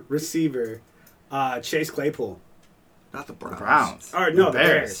acquired receiver Chase Claypool Not the Browns. Browns. Or no, the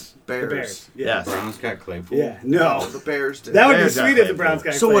Bears. Bears. The Bears. Yeah. Yes. Browns got Claypool. Yeah. No. The Bears did. That would be Bears got sweet if the Claypool. Browns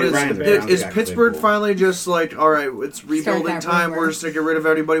got So what is Claypool. Browns is got Pittsburgh Claypool. finally just like, all right, it's rebuilding that time. rumor. We're just gonna get rid of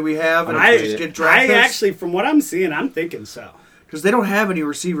everybody we have and I just get draft picks? actually, from what I'm seeing, I'm thinking so. Because they don't have any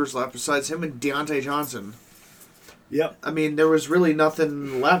receivers left besides him and Deontay Johnson. Yep. I mean, there was really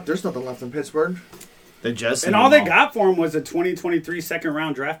nothing left. There's nothing left in Pittsburgh. They just And all they got for him was a 2023 second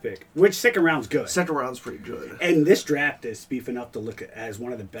round draft pick, which second round's good. Second round's pretty good. And this draft is beefing up to look at as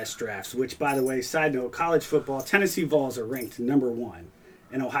one of the best drafts, which, by the way, side note, college football, Tennessee Vols are ranked number 1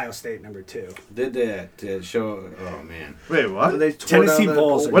 and Ohio State number 2. Did that show? Oh man. Wait, what? They tore Tennessee down that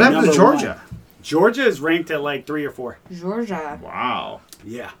Vols goal. are What happened to number Georgia? Georgia is ranked at like 3 or 4. Georgia. Wow.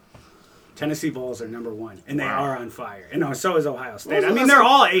 Yeah. Tennessee Vols are number 1, and they Wow. are on fire. And so is Ohio State. Well, I mean, that's they're a-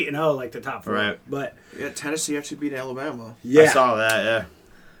 all 8-0, like the top 4. Right. But, Yeah, Tennessee actually beat Alabama. yeah. I saw that, yeah.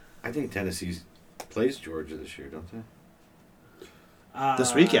 I think Tennessee plays Georgia this year, don't they?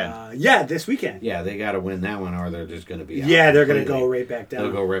 This weekend. Yeah, this weekend. Yeah, they got to win that one, or they're just going to be. Out Yeah, they're going to completely. go right back down.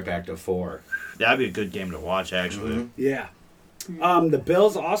 They'll go right back to 4. That'd be a good game to watch, actually. Mhm. Yeah. The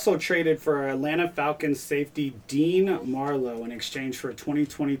Bills also traded for Atlanta Falcons safety Dean Marlowe in exchange for a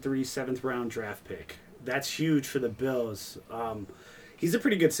 2023 7th-round draft pick. That's huge for the Bills. He's a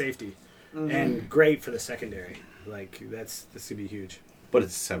pretty good safety and great for the secondary. Like, this could be huge. But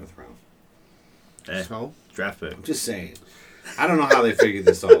it's 7th round. Hey, So draft pick. I'm just saying. I don't know how they figured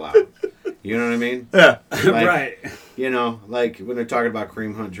this all out. You know what I mean? Yeah. Like, Right. You know, like when they're talking about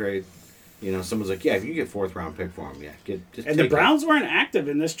Kareem Hunt trade, you know, someone's like, "Yeah, if you get 4th round pick for him, yeah, just And the take it." Browns weren't active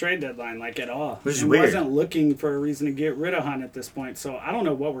in this trade deadline, like, at all. Which is and weird. wasn't looking for a reason to get rid of Hunt at this point. So I don't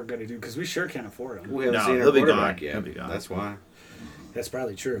know what we're going to do because we sure can't afford him. We haven't No, seen our he'll be quarterback gone. yet. He'll be gone. That's why. That's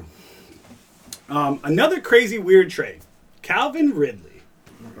probably true. Another crazy, weird trade. Calvin Ridley,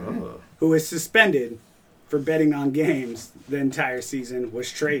 Oh. who was suspended for betting on games the entire season,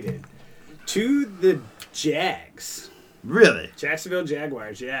 was traded to the Jags. Really? Jacksonville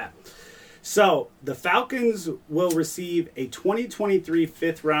Jaguars, yeah. So the Falcons will receive a 2023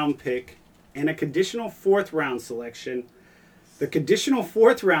 5th-round pick and a conditional 4th-round selection. The conditional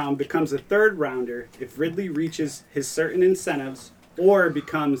 4th round becomes a 3rd-rounder if Ridley reaches his certain incentives, or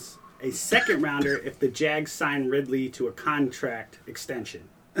becomes a 2nd-rounder if the Jags sign Ridley to a contract extension.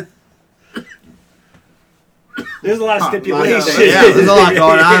 There's a lot of stipulations. Yeah, there's a lot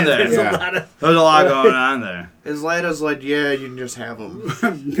going on there. There's Yeah. a lot of There's a lot going on there. Atlanta's like, yeah, you can just have them.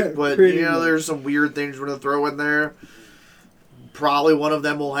 But, Pretty you know, much. there's some weird things we're going to throw in there. Probably one of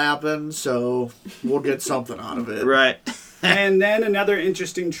them will happen, so we'll get something out of it. Right. And then another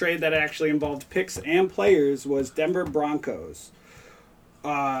interesting trade that actually involved picks and players was Denver Broncos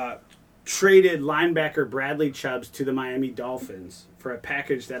traded linebacker Bradley Chubbs to the Miami Dolphins for a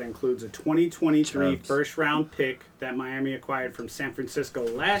package that includes a 2023 Chubbs. first-round pick that Miami acquired from San Francisco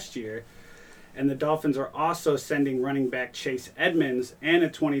last year. And the Dolphins are also sending running back Chase Edmonds and a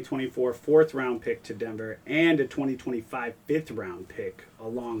 2024 4th-round pick to Denver and a 2025 5th-round pick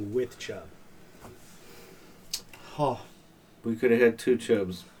along with Chubb. Oh, We could have had 2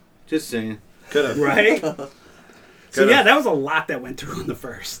 Chubbs. Just saying. Could have. Right? So Could've. yeah, that was a lot that went through on the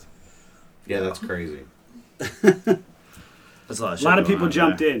first. Yeah, that's crazy. That's a lot of, A lot of shit people going on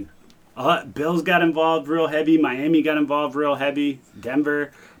jumped there. in. Bills got involved real heavy. Miami got involved real heavy.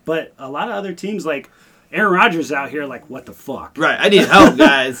 Denver. But a lot of other teams, like Aaron Rodgers out here, like, what the fuck? Right. I need help,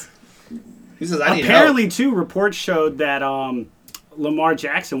 guys. He says, I need Apparently, too, reports showed that Lamar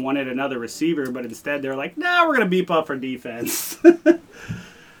Jackson wanted another receiver, but instead they're like, nah, we're going to beef up our defense. help.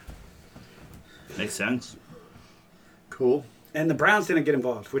 Makes sense. cool. And the Browns didn't get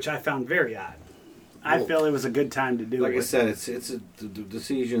involved, which I found very odd. I Well, feel it was a good time to do Like it. I said,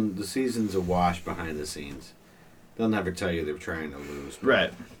 the season's a wash behind the scenes. They'll never tell you they're trying to lose. but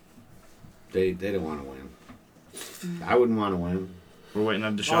Right. They don't want to win. I wouldn't want to win. We're waiting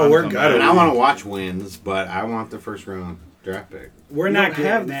on Deshaun. Oh, we're to come good. I mean, back. I want to watch wins, but I want the 1st-round draft pick. We're We not don't have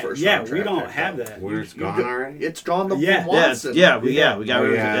getting the that. first Yeah, round we draft don't pick, have though. that. Where it's gone already? It's gone to Yeah. Watson. Yeah, we got Oh, rid of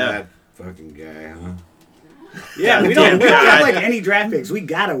it. Yeah. that fucking guy, huh? Yeah, we don't have like any draft picks. We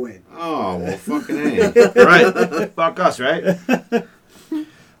gotta win. Oh, well, fucking A. Right. Fuck us, right?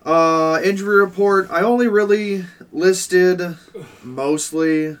 Injury report. I only really listed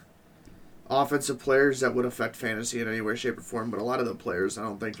mostly offensive players that would affect fantasy in any way, shape, or form, but a lot of the players I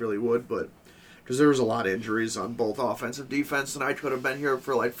don't think really would, but because there was a lot of injuries on both offensive defense, and I could have been here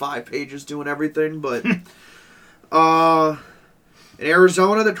for like 5 pages doing everything, but in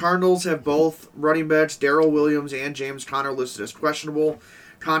Arizona, the Cardinals have both running backs Darrell Williams and James Conner listed as questionable.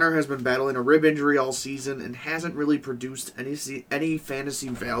 Conner has been battling a rib injury all season and hasn't really produced any fantasy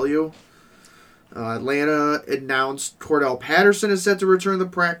value. Atlanta announced Cordell Patterson is set to return to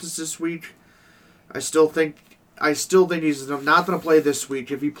practice this week. I still think he's not going to play this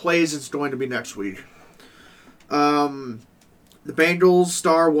week. If he plays, it's going to be next week. The Bengals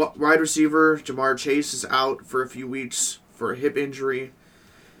star wide receiver Jamar Chase is out for a few weeks for a hip injury.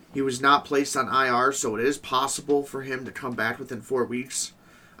 He was not placed on IR, so it is possible for him to come back within 4 weeks.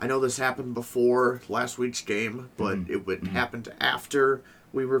 I know this happened before last week's game, but it would happen after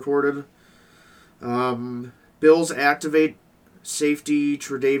we recorded. Bills activate safety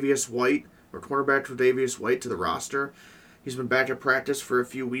Tre'Davious White, or cornerback Tre'Davious White, to the roster. He's been back at practice for a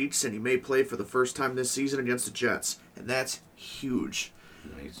few weeks, and he may play for the first time this season against the Jets. And that's huge.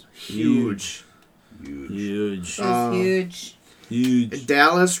 Nice. Huge. Huge. Huge. In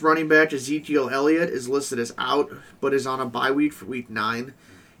Dallas, running back Ezekiel Elliott is listed as out, but is on a bye week for Week 9.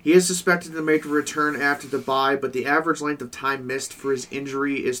 He is suspected to make a return after the bye, but the average length of time missed for his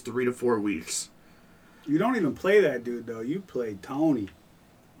injury is 3 to 4 weeks. You don't even play that dude, though. You play Tony.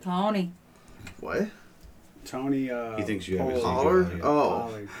 Tony. What? Tony, He thinks you have Pollard. Ezekiel Pollard?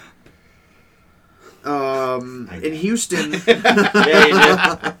 Elliott. Oh. Pollard. In Houston... Yeah, you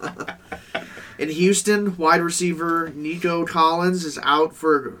did. In Houston, wide receiver Nico Collins is out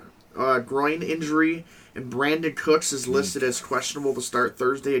for a groin injury, and Brandon Cooks is listed as questionable to start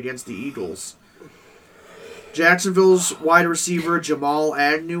Thursday against the Eagles. Jacksonville's wide receiver Jamal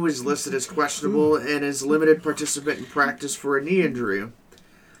Agnew is listed as questionable and is limited participant in practice for a knee injury.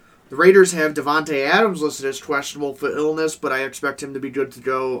 The Raiders have Devontae Adams listed as questionable for illness, but I expect him to be good to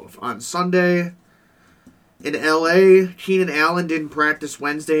go on Sunday. In L.A., Keenan Allen didn't practice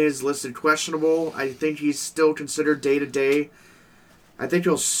Wednesday, is listed questionable. I think he's still considered day-to-day. I think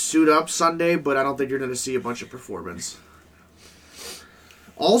he'll suit up Sunday, but I don't think you're going to see a bunch of performance.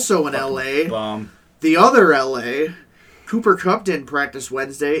 Also in L.A., the other L.A., Cooper Kupp didn't practice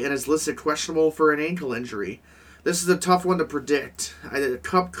Wednesday and is listed questionable for an ankle injury. This is a tough one to predict.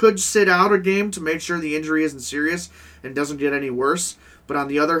 Kupp could sit out a game to make sure the injury isn't serious and doesn't get any worse, but on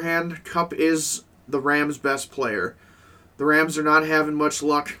the other hand, Kupp is the Rams' best player. The Rams are not having much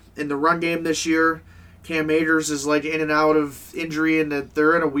luck in the run game this year. Cam Akers is like in and out of injury, and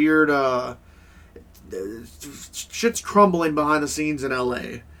they're in a weird shit's crumbling behind the scenes in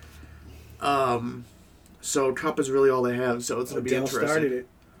LA. So Kupp is really all they have, so it's going to be interesting. Started it.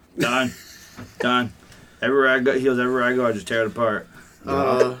 Done. Everywhere I go, everywhere I go, I just tear it apart.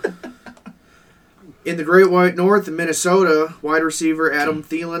 In the Great White North in Minnesota, wide receiver Adam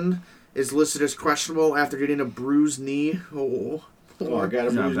Thielen is listed as questionable after getting a bruised knee. Oh, I got a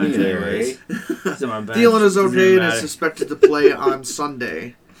He's not bruised knee there, anyways. right? Thielen is okay and is suspected to play on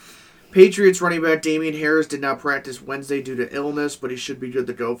Sunday. Patriots running back Damian Harris did not practice Wednesday due to illness, but he should be good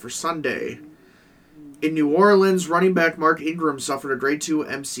to go for Sunday. In New Orleans, running back Mark Ingram suffered a grade 2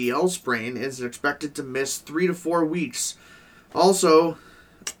 MCL sprain and is expected to miss 3 to 4 weeks. Also,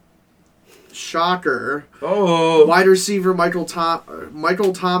 shocker, wide receiver Michael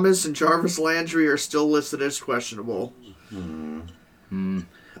Thomas and Jarvis Landry are still listed as questionable.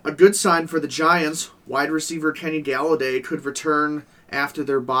 A good sign for the Giants, wide receiver Kenny Galladay could return after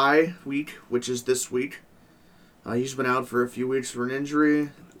their bye week, which is this week. He's been out for a few weeks for an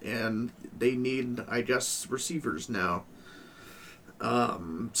injury, and they need, I guess, receivers now.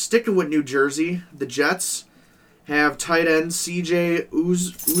 Sticking with New Jersey, the Jets have tight end C.J.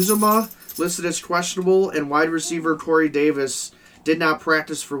 Uzomah listed as questionable, and wide receiver Corey Davis did not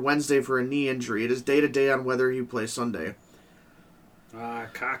practice for Wednesday for a knee injury. It is day-to-day on whether he plays Sunday.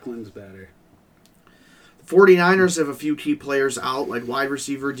 Cochran's better. The 49ers have a few key players out, like wide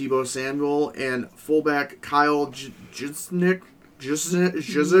receiver Deebo Samuel and fullback Kyle Juszczyk.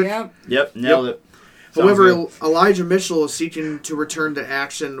 Yep, nailed it. However, Elijah Mitchell is seeking to return to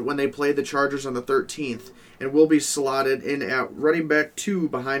action when they play the Chargers on the 13th and will be slotted in at running back 2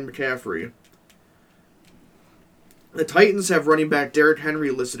 behind McCaffrey. The Titans have running back Derrick Henry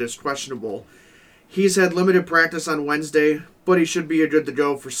listed as questionable. He's had limited practice on Wednesday, but he should be good to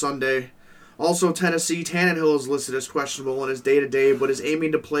go for Sunday. Also, Tennessee, Tannehill is listed as questionable and is day-to-day, but is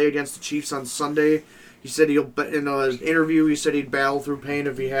aiming to play against the Chiefs on Sunday. He said in an interview, he said he'd battle through pain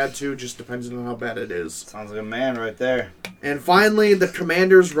if he had to, just depends on how bad it is. Sounds like a man right there. And finally, the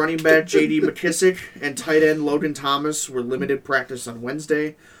Commanders running back J.D. McKissick and tight end Logan Thomas were limited practice on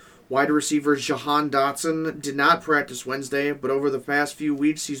Wednesday. Wide receiver Jahan Dotson did not practice Wednesday, but over the past few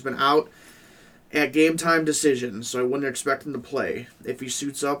weeks he's been out at game time decisions, so I wouldn't expect him to play. If he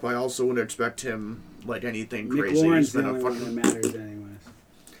suits up, I also wouldn't expect him like anything crazy. Nick Warren's He's been the a only one fucking that matters anyways.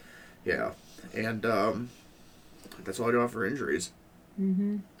 yeah. And that's all I got for injuries.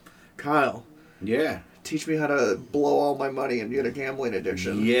 Mm-hmm. Kyle. Yeah. teach me how to blow all my money and get a gambling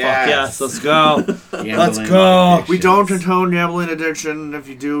addiction. Yes, let's go. Let's Gambling go. addiction. We don't condone gambling addiction. If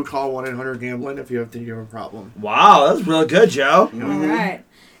you do, call 1-800-GAMBLING if you think you have a problem. Wow, that was real good, Joe. All right.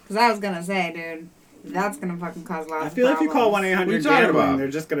 Because I was going to say, dude, that's going to fucking cause lots I of feel if you call problems. 1-800-GAMBLING, they're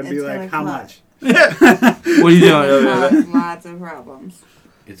just going to be It's like, gonna how cause- much? What are you doing? Cause lots of problems.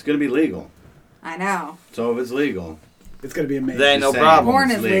 It's going to be legal. I know. So if it's legal, It's going to be amazing. They ain't no Just saying. problem. Porn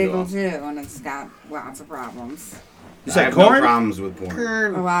It's is legal. legal too, and it's got lots of problems. You I said have corn? no problems with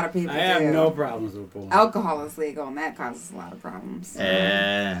porn. A lot of people I have do. no problems with porn. Alcohol is legal, and that causes a lot of problems.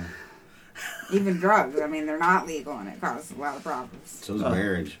 Even drugs. I mean, they're not legal, and it causes a lot of problems. So is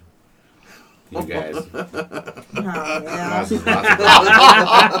marriage. You guys. Oh, yeah. Causes lots of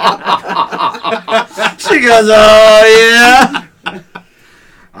problems. She goes, oh, yeah.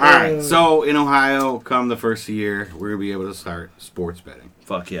 All right. So in Ohio, come the first of the year, we're going to be able to start sports betting.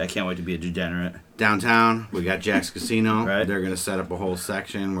 Fuck yeah, I can't wait to be a degenerate. Downtown, we got Jack's Casino. Right. They're going to set up a whole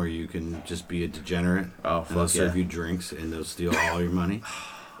section where you can just be a degenerate. Oh, And they'll fuck serve yeah. you drinks and they'll steal all your money.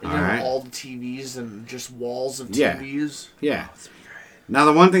 And All you have right. all the TVs and just walls of Yeah. TVs. Yeah. Now,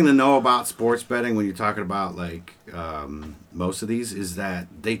 the one thing to know about sports betting when you're talking about, like, most of these is that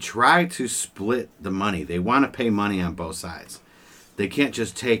they try to split the money. They want to pay money on both sides. They can't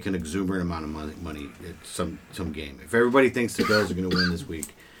just take an exuberant amount of money at some game. If everybody thinks the Bills are going to win this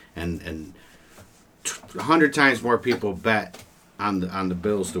week and 100 times more people bet on the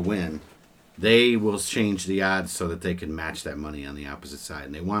Bills to win, they will change the odds so that they can match that money on the opposite side.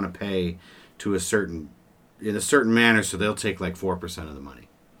 And they want to pay to in a certain manner, so they'll take like 4% of the money.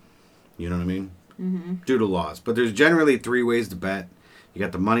 You know what I mean? Mm-hmm. Due to laws. But there's generally 3 ways to bet. You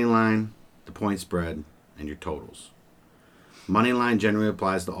got the money line, the point spread, and your totals. Money line generally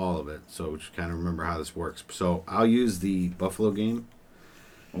applies to all of it, so just kind of remember how this works. So I'll use the Buffalo game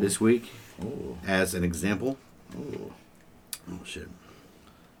this week as an example. Oh, shit.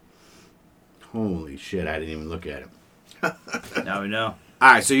 Holy shit, I didn't even look at it. Now we know.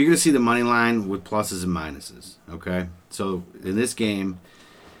 All right, so you're going to see the money line with pluses and minuses, okay? So in this game,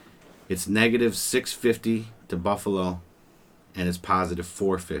 it's negative 650 to Buffalo, and it's positive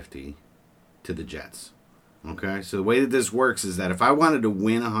 450 to the Jets, okay? So the way that this works is that if I wanted to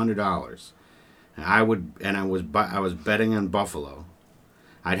win $100, and I was betting on Buffalo,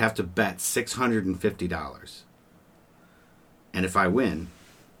 I'd have to bet $650, and if I win,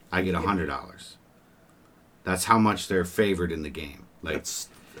 I get $100. That's how much they're favored in the game. Like,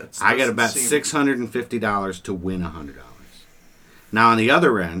 I got to bet $650 to win $100. Now, on the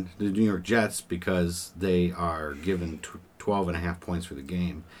other end, the New York Jets, because they are given 12.5 points for the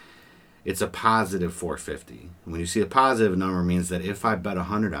game, it's a positive 450. When you see a positive number, it means that if I bet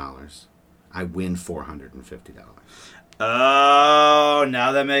 $100, I win $450. Oh,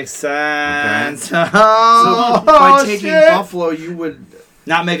 now that makes sense. Okay. Oh, So by taking shit. Buffalo, you would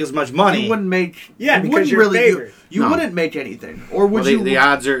Not make as much money. you wouldn't make Yeah, you because wouldn't you're really favored. you No. wouldn't make anything, or would Well, you? the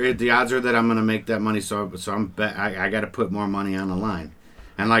odds are that I'm going to make that money, so I got to put more money on the line.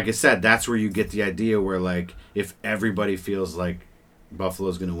 And like I said, that's where you get the idea where, like, if everybody feels like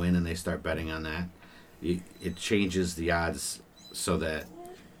Buffalo's going to win and they start betting on that, it changes the odds so that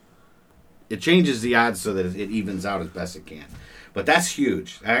it evens out as best it can. But that's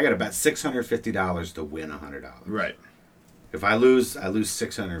huge. I got to bet $650 to win $100. Right. If I lose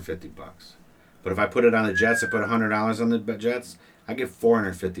 $650. But if I put it on the Jets, I put $100 on the Jets, I get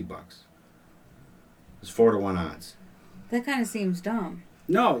 $450. It's 4-1 odds. That kind of seems dumb.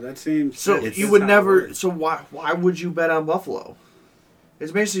 No, that seems... so that's you would how it never. works. So why would you bet on Buffalo?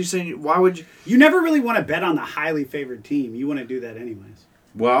 It's basically saying why would you? You never really want to bet on the highly favored team. You want to do that anyways.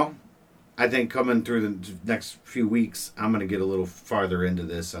 Well, I think coming through the next few weeks, I'm going to get a little farther into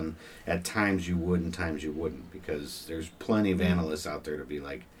this. And at times you would and times you wouldn't, because there's plenty of analysts out there to be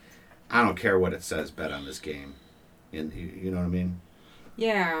like, I don't care what it says, bet on this game. And you know what I mean?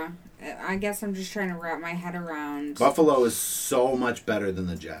 Yeah, I guess I'm just trying to wrap my head around. Buffalo is so much better than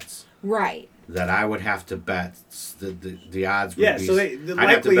the Jets Right. that I would have to bet the odds would Yeah, be... so the I'd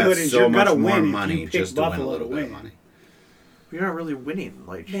have to bet likelihood is so you're much going to more win if money you pick just to win a Buffalo little to bit of win. money. You're not really winning.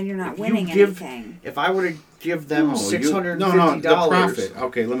 Like Then you're not if winning you give, anything. If I were to give them $650, the profit.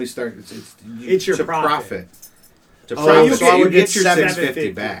 Okay, let me start. It's your to profit. To Oh, profit. so I would get your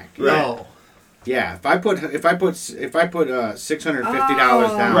 $750 $650 back. No. Yeah, if I put $650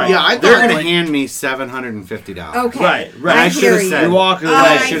 Oh. down, Right. Yeah, I they're thought, going to like- hand me $750. Okay. Right, right. I I should have hear said. You walk away.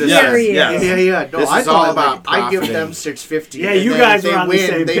 I I should have hear said. you. Yes. Yeah. No, This I is thought all about I give profiting. them $650. Yeah, and you then guys if they were on the win,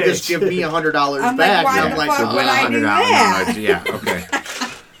 same they just page. give me $100 I'm like, back. why and I'm the like, fuck To so win would I do $100. that? Yeah, okay.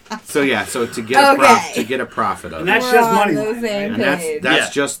 So to get a profit of And it. that's We're just on money the line. same And page.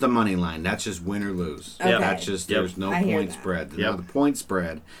 that's just the money line. That's just win or lose. Okay. That's just there's no I hear point that. spread. Yep. Now the point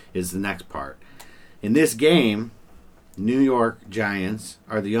spread is the next part. In this game, New York Giants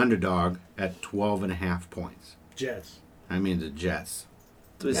are the underdog at 12.5 points. Jets. I mean the Jets.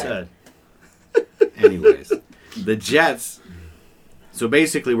 That's what he said. Anyways, the Jets. So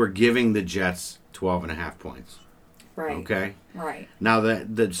basically, we're giving the Jets 12.5 points. Right. Okay. Right. Now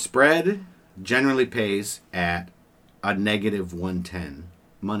the spread generally pays at a negative 110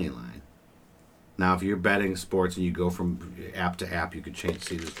 money line. Now, if you're betting sports and you go from app to app, you could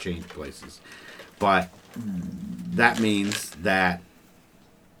see this change places. But that means that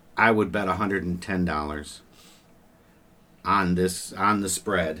I would bet $110 on the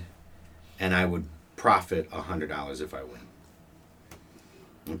spread, and I would profit $100 if I win.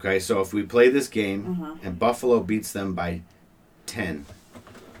 Okay, so if we play this game and Buffalo beats them by 10,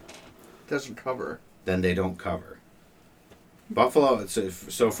 Doesn't cover. then they don't cover. Buffalo.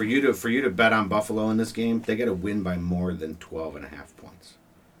 So for you to bet on Buffalo in this game, they got to win by more than 12.5 points.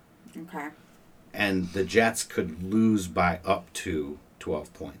 Okay. And the Jets could lose by up to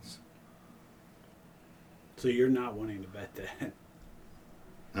 12 points. So you're not wanting to bet that.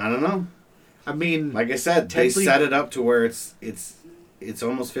 I don't know. I mean, Like I said, they Technically- set it up to where it's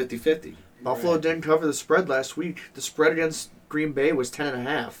almost 50-50. Buffalo Right. didn't cover the spread last week. The spread against Green Bay was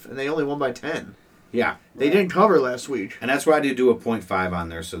 10.5, and they only won by 10. Yeah. They didn't cover last week. And that's why they do a 0.5 on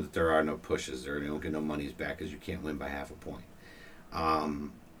there so that there are no pushes or you don't get no monies back because you can't win by half a point.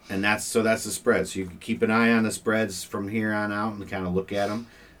 And that's the spread. So you can keep an eye on the spreads from here on out and kind of look at them.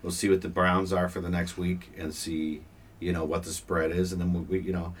 We'll see what the Browns are for the next week and see, what the spread is. And then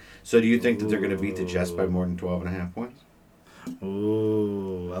we. So do you think that they're going to beat the Jets by more than 12.5 points?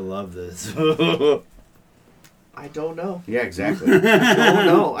 Ooh, I love this. I don't know. Yeah, exactly.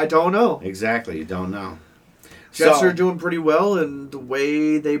 I don't know. Exactly. You don't know. Jets So- are doing pretty well, and the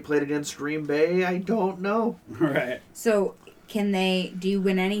way they played against Green Bay, I don't know. Right. So, do you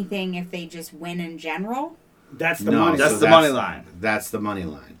win anything if they just win in general? That's the No, money. That's so the money line. That's the money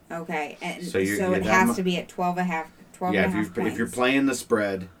line. Okay. And So so, you're it that has mu- to be at 12 and a half If you're playing the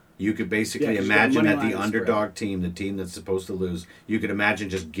spread, you could basically Yeah, 'cause you got imagine money that line the and underdog team, the team that's supposed to lose, you could imagine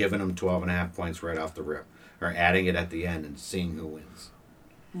just giving them 12.5 points right off the rip, or adding it at the end and seeing who wins.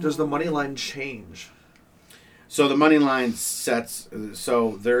 Does the money line change? So the money line sets.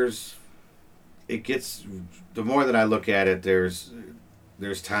 So it gets. The more that I look at it, there's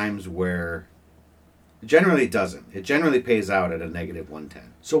times where. Generally, it doesn't. It generally pays out at a negative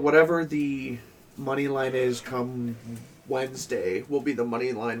 110. So whatever the money line is come Wednesday will be the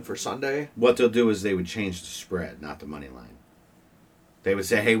money line for Sunday. What they'll do is they would change the spread, not the money line. They would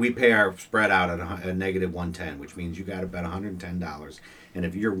say, "Hey, we pay our spread out at a negative 110, which means you got to bet $110, and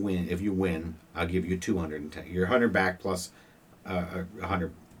if you win, I'll give you 210. You're 100 back plus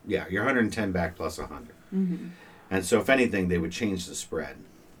 100. Yeah, you're 110 back plus 100. Mm-hmm. And so, if anything, they would change the spread.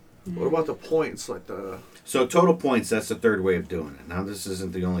 What about the points? So total points, that's the third way of doing it. Now, this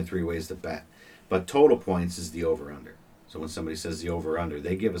isn't the only three ways to bet, but total points is the over-under. So when somebody says the over-under,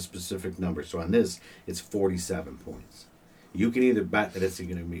 they give a specific number. So on this, it's 47 points. You can either bet that it's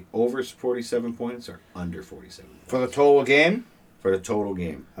going to be over 47 points or under 47 points. For the total game? For the total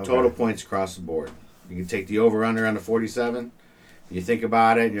game. Okay. Total points across the board. You can take the over-under on the 47. You think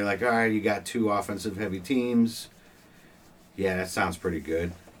about it, and you're like, all right, you got two offensive-heavy teams. Yeah, that sounds pretty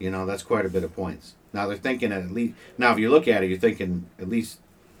good. That's quite a bit of points. Now, they're thinking at least... Now, if you look at it, you're thinking at least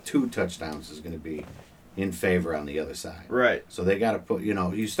 2 touchdowns is going to be in favor on the other side. Right. So they got to put...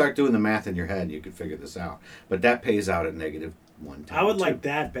 You start doing the math in your head, you can figure this out. But that pays out at negative 110. I would like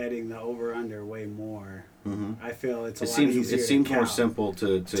that betting the over-under way more. Mm-hmm. I feel it's a It lot seems easier it seems to more count, simple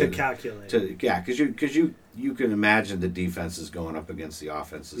to calculate. Because you can imagine the defenses going up against the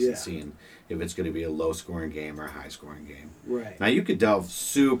offenses and seeing if it's going to be a low scoring game or a high scoring game. Right. Now you could delve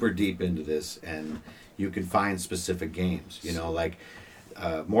super deep into this and you can find specific games.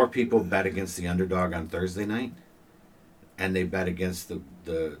 More people bet against the underdog on Thursday night, and they bet against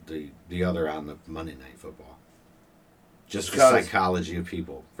the other on the Monday Night Football. Just the psychology of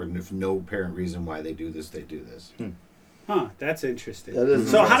people. For no apparent reason why they do this, they do this. Huh, that's interesting. That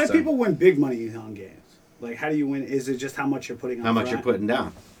is so how do interesting. people win big money on games? Like, how do you win? Is it just how much you're putting on How much front? you're putting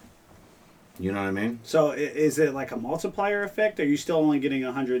down. You know what I mean? So is it like a multiplier effect? Or are you still only getting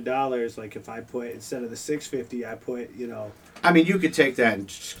 $100? Like if I put, instead of the $650, I put, I mean, you could take that and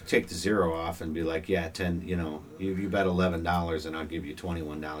just take the zero off and be like, yeah, 10, you bet $11 and I'll give you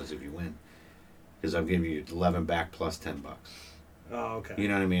 $21 if you win. Because I'm giving you 11 back plus $10. Oh, okay. You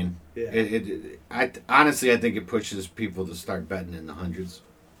know what I mean? Yeah. Honestly, I think it pushes people to start betting in the hundreds.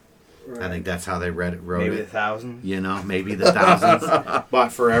 I think that's how they wrote Maybe it. 1,000. You know, maybe the thousands. But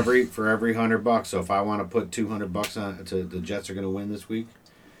for every $100, so if I want to put $200 on to the Jets are going to win this week,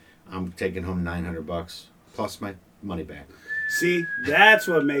 I'm taking home $900 plus my money back. See, that's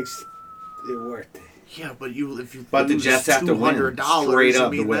what makes it worth it. Yeah, but if you But the lose Jets have to win $200, straight up. I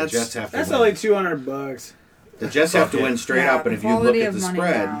mean, The that's, Jets have to That's win. only $200. The Jets have to win straight up, and if you look quality at of the money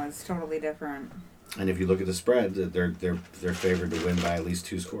spread, now is totally different. and if you look at the spread, they're favored to win by at least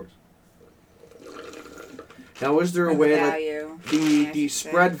 2 scores. Now, is there a Or the way that value, the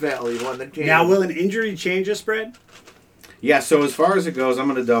spread value on the game? Now, will an injury change a spread? Yeah, so as far as it goes, I'm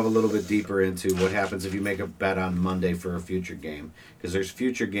going to delve a little bit deeper into what happens if you make a bet on Monday for a future game. Because there's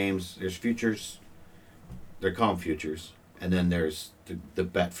future games, there's futures, they're called futures, and then there's the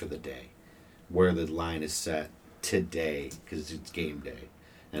bet for the day, where the line is set today, because it's game day.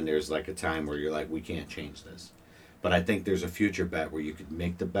 And there's like a time where you're like, we can't change this. But I think there's a future bet where you could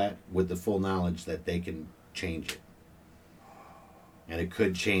make the bet with the full knowledge that they can change it. And it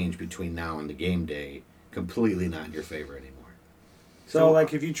could change between now and the game day, completely not in your favor anymore. So,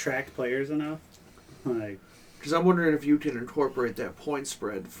 like, if you tracked players enough, like, Because I'm wondering if you can incorporate that point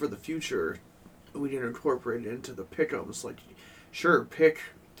spread for the future. We can incorporate it into the pick'ems. Like, sure, pick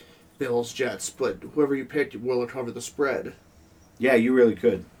Bills, Jets, but whoever you pick will cover the spread. Yeah, you really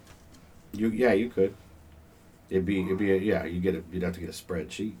could. You could. You'd have to get a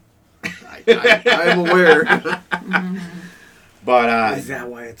spreadsheet. I'm aware. But is that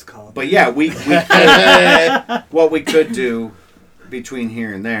why it's called? but yeah, we what we could do between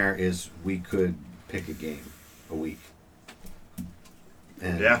here and there is we could pick a game a week.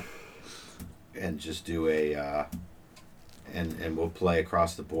 And, and just do a and we'll play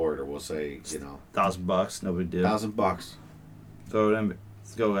across the board, or we'll say, $1,000, no big deal. $1,000. Throw it in.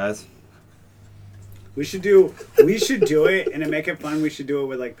 Let's go, guys. We should do it, and to make it fun, we should do it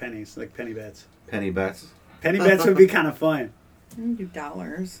with, like, pennies, like penny bets. Penny bets. Penny bets would be kind of fun. You do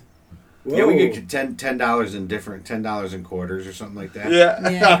dollars. Whoa. Yeah, we get $10 in different $10 in quarters or something like that. Yeah.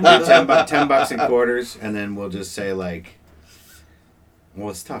 Yeah. $10 in quarters, and then we'll just say, like, well,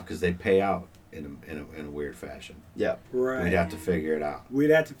 it's tough because they pay out in a weird fashion. Yeah. Right. We'd have to figure it out. We'd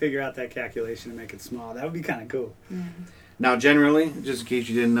have to figure out that calculation to make it small. That would be kind of cool. Now, generally, just in case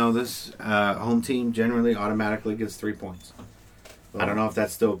you didn't know this, home team generally automatically gets 3 points. I don't know if that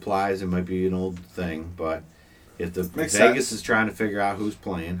still applies. It might be an old thing, but if the Makes Vegas sense. is trying to figure out who's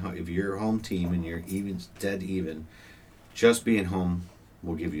playing, if you're a home team and you're dead even, just being home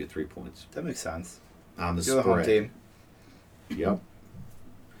will give you 3 points That makes sense. on the You're the home spread. team. Yep.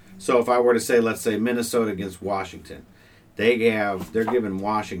 So if I were to say, let's say Minnesota against Washington, they're giving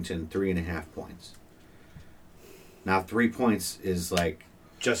Washington 3.5 points. Now 3 points is like,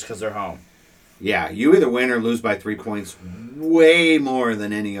 Just because they're home. yeah, you either win or lose by 3 points, way more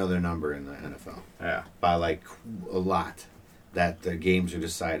than any other number in the NFL. Yeah. By like a lot. That the games are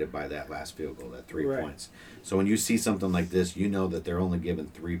decided by that last field goal, that 3 Right. points. So when you see something like this, you know that they're only giving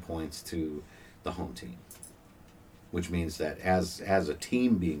 3 points to the home team. Which means that as a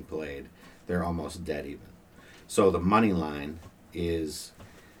team being played, they're almost dead even. So the money line is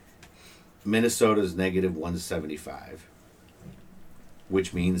Minnesota's negative 175,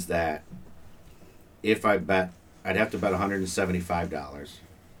 which means that if I bet, I'd have to bet $175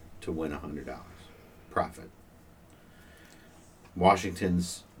 to win $100 profit.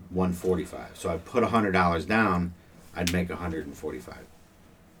 Washington's 145, so I put $100 down, I'd make $145.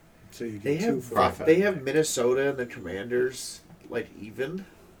 So you They get have profit. they have Minnesota and the Commanders like even.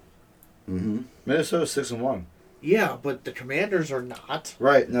 Mm-hmm. Minnesota's 6-1. Yeah, but the Commanders are not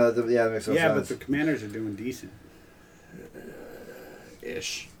Right. No. That makes no yeah, sense. but the Commanders are doing decent.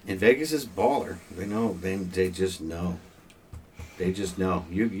 ish. And Vegas is baller. They know. They just know. They just know.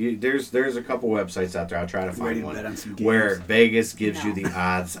 There's a couple websites out there. I'll try to Ready find to one bet on some games. where Vegas gives you No. the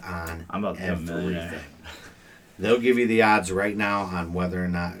odds on I'm about to become a millionaire. everything. They'll give you the odds right now on whether or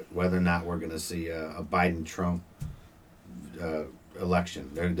not we're going to see a Biden-Trump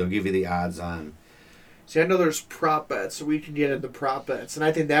election. They'll give you the odds on. See, I know there's prop bets, so we can get into prop bets, and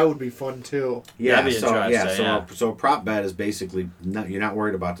I think that would be fun too. Yeah, That'd be interesting, so a prop bet is basically you're not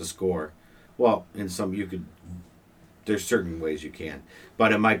worried about the score. Well, in some there's certain ways you can,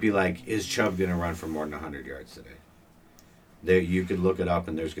 but it might be like, is Chubb going to run for more than 100 yards today? There, you could look it up,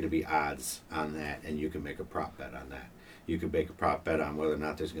 and there's going to be odds on that, and you can make a prop bet on that. You could make a prop bet on whether or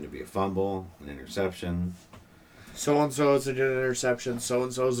not there's going to be a fumble, an interception. So and so is going to get an interception. So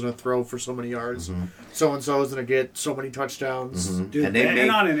and so is going to throw for so many yards. Mm-hmm. So and so is going to get so many touchdowns. Dude, And they betting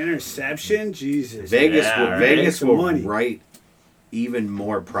make- on an interception, Jesus. Vegas Yeah, will right. Vegas Make some will money. write even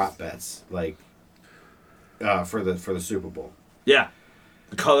more prop bets like for the Super Bowl. Yeah.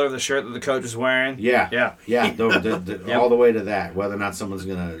 The color of the shirt that the coach is wearing. Yeah. Yeah. Yeah. Yep. All the way to that. Whether or not someone's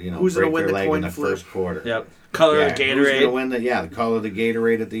gonna, Who's gonna break win their the leg coin in the flip? first quarter. Yep. Color Yeah. of the Who's gonna Gatorade. win the color of the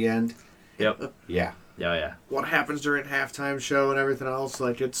Gatorade at the end. Yep. Yeah. Yeah. What happens during halftime show and everything else?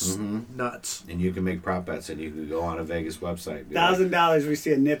 Like it's nuts. And you can make prop bets, and you can go on a Vegas website. $1,000 we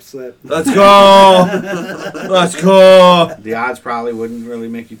see a nip slip. Let's go. Let's go. The odds probably wouldn't really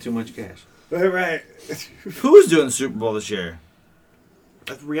make you too much cash. Right. Who's doing the Super Bowl this year?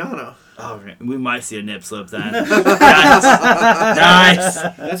 That's Rihanna. Oh, we might see a nip slip then. Nice.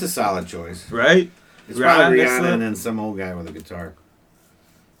 That's a solid choice. Right? It's probably nip Rihanna slip? and then some old guy with a guitar.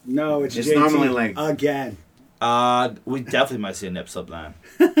 No, it's It's JT normally like- again. We definitely might see a nip slip then.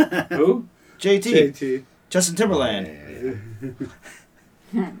 Who? JT. JT. Justin Timberland.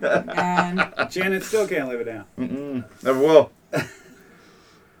 And Janet still can't live it down. Never will.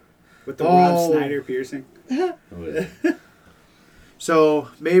 With the Rob Snyder piercing. So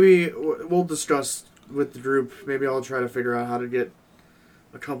maybe we'll discuss with the group. Maybe I'll try to figure out how to get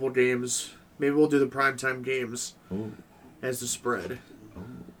a couple games. Maybe we'll do the primetime games as the spread.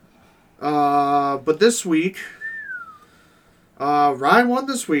 But this week, Ryan won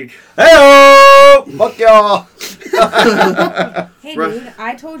this week. Hey-o! Fuck y'all. hey, Right. dude,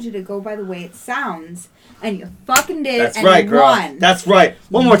 I told you to go by the way it sounds, and you fucking did. That's and right, you girl. won. That's right.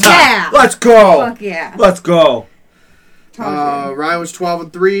 One more time. Yeah. Let's go. Fuck yeah. Let's go. Told you. Ryan was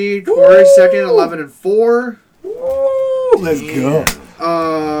 12-3. Corey second, 11-4. Let's go.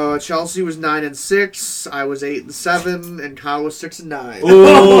 Chelsea was 9-6. I was 8-7, and Kyle was 6-9.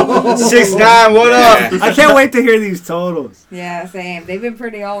 Ooh, 6'9", what up? I can't wait to hear these totals. Yeah, same. They've been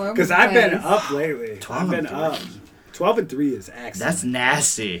pretty all over. Because the I've been place. up lately. I've been up. 12-3 is excellent. That's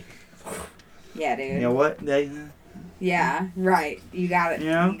nasty. Yeah, dude. You know what? Yeah, right. You got it.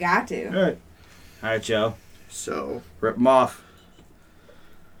 Yeah. You got to. All right, Joe. So, Rip them off.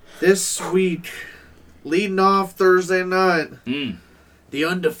 this week, leading off Thursday night, Mm. the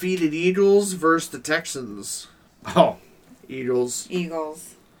undefeated Eagles versus the Texans. Oh. Eagles.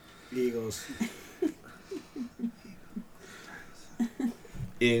 Eagles. Eagles.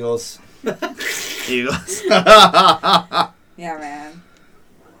 Eagles. Eagles. Yeah, man.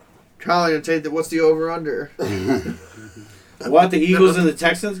 Kyle, you gonna take the, what's the over-under? What, the Eagles and the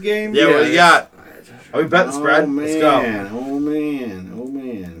Texans game? Yeah, what do you got? Are we betting the Oh, spread? man. Let's go. Oh, man. Oh,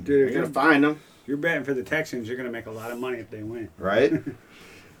 man. Dude, You're going to find them. You're betting for the Texans. You're going to make a lot of money if they win. Right?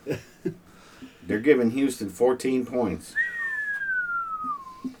 They're giving Houston 14 points.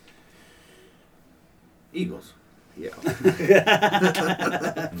 Eagles. Yeah.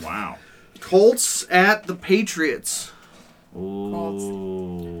 Wow. Colts at the Patriots.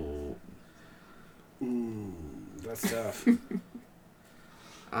 Ooh. That's tough.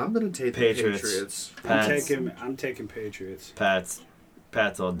 I'm gonna take Patriots. the Patriots. I'm taking Patriots. Pats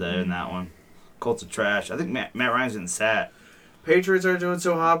all day in that one. Colts are trash. I think Matt Ryan's getting sat. Patriots aren't doing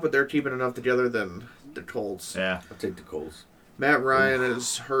so hot, but they're keeping enough together than the Colts. Yeah. I'll take the Colts. Matt Ryan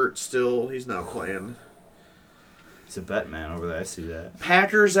is hurt still. He's not playing. He's a bet man over there. I see that.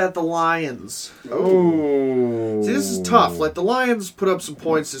 Packers at the Lions. Oh. See, this is tough. Like, the Lions put up some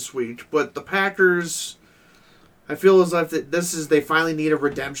points this week, but the Packers, I feel as if they finally need a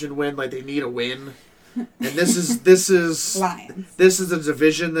redemption win. Like, they need a win. And this is Lions. This is a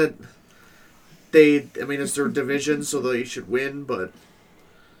division that it's their division, so they should win, but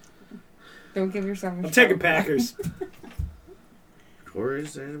Don't give yourself a I'm taking shot. Packers.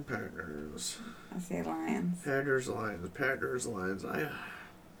 Corey's saying Packers. I say Lions. Packers, Lions. I'm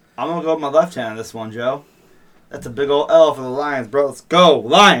going to go with my left hand on this one, Joe. That's a big old L for the Lions, bro. Let's go,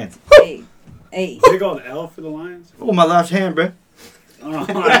 Lions. Hey. Hey. Big old L for the Lions. Oh, my left hand, bro. Oh my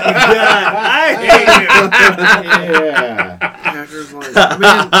god! I hate you. Yeah. Packers, Lions. I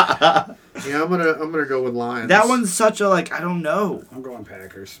mean, yeah, I'm gonna go with Lions. That one's such a, I don't know. I'm going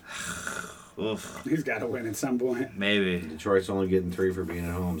Packers. Oof. He's got to win at some point. Maybe. Detroit's only getting 3 for being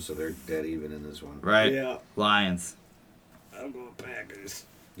at home, so they're dead even in this one. Right? Yeah, Lions. I'm going Packers.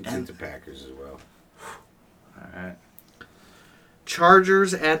 You take the Packers as well. All right.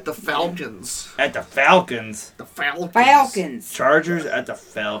 Chargers at the Falcons. At the Falcons. The Falcons. Falcons. Chargers at the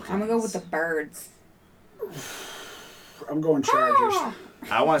Falcons. I'm going to go with the birds. I'm going Chargers. Ah.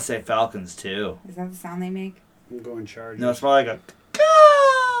 I want to say Falcons, too. Is that the sound they make? I'm going Chargers. No, it's more like a...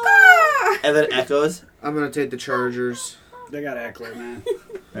 Ah. And then echoes. I'm gonna take the Chargers. They got Eckler, man.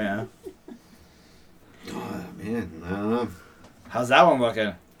 Yeah. Oh, man. I don't know. How's that one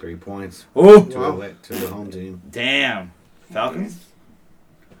looking? 3 points Ooh. to the home team. Damn. Falcons?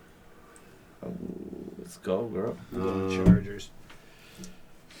 Oh, let's go, girl. I'm going Chargers.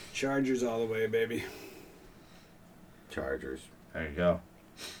 Chargers all the way, baby. Chargers. There you go.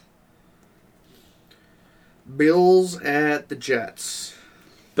 Bills at the Jets.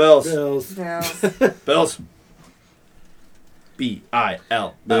 Bills. Bills. Bills.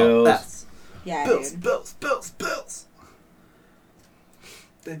 B-I-L-L-S. Yeah, Bills, dude. Bills, Bills, Bills.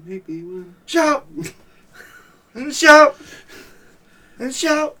 They make me one. Shout. And shout. And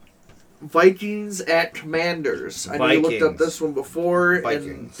shout. Vikings at Commanders. I know you looked up Vikings. this one before, and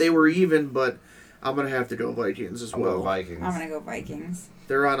Vikings. they were even, but I'm going to have to go Vikings as I'm well. going Vikings. I'm gonna go Vikings.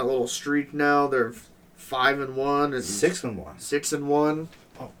 They're on a little streak now. They're 5-1 and 6-1. 6-1.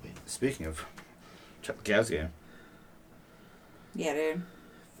 Oh, wait. Speaking of, check the Cavs game. Yeah, dude.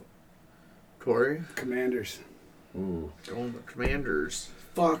 Corey, Commanders. Ooh. going the Commanders.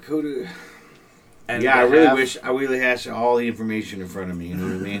 Fuck, who do... And yeah, I they really have- wish I really had all the information in front of me. You know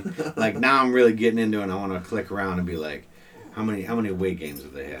what I mean? Like now, I'm really getting into it. And I want to click around and be like, how many away games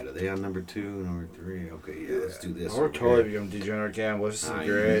have they had? Are they on number 2, number 3? Okay, yeah, let's do this. We're over totally here. becoming degenerate gamblers. This is I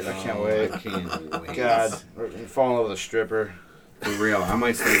great. I know, can't wait. I can't wait. God, we're falling in love with a stripper. For real, I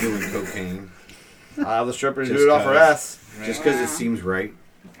might start doing cocaine I'll have the strippers Just do it off her 'cause. ass. just because Wow. it seems right.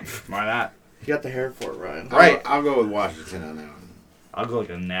 Why not? You got the hair for it, Ryan. Right. I'll go with Washington on that one. I'll go like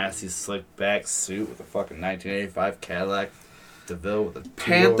a nasty slick back suit with a fucking 1985 Cadillac DeVille with a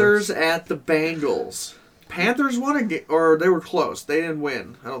Panthers at the Bengals. Panthers won a game, or they were close. They didn't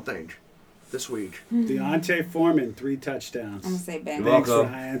win, I don't think, this week. Deontay Foreman, 3 touchdowns. I'm gonna say You're Bengals. Thanks,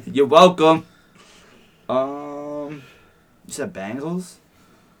 welcome. Ryan. You're welcome. You said Bengals?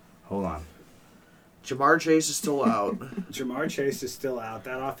 Hold on. Jamar Chase is still out. Jamar Chase is still out.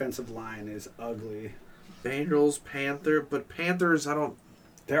 That offensive line is ugly. Bengals, but Panthers,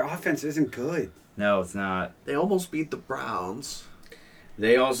 Their offense isn't good. No, it's not. they almost beat the Browns.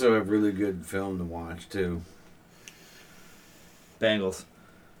 They also have really good film to watch too. Bengals.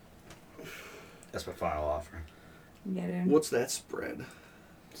 That's my final offer. Yeah, dude. What's that spread?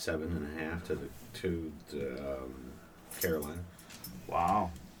 7.5 to Carolina.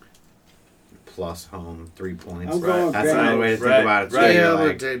 Wow. Plus home 3 points. I'm going That's another way to think Right. about it. So Right. you're Yeah, I'm going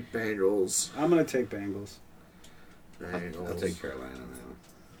like, to take Bengals. I'm going to take Bengals. Bengals. I'll take Carolina on that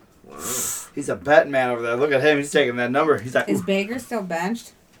one. Wow. He's a betting man over there. Look at him. He's taking that number. He's like, Is ooh. Baker still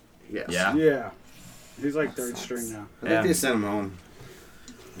benched? Yes. Yeah. Yeah. He's like That third sucks. string now. I Yeah. think they sent him home.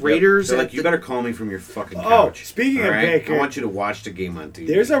 Raiders They're at like, you the- better call me from your fucking Oh, couch. speaking of all right? Baker- I want you to watch the game on TV.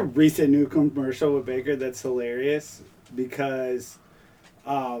 There's a recent new commercial with Baker that's hilarious because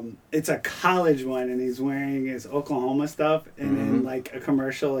it's a college one and he's wearing his Oklahoma stuff and in like a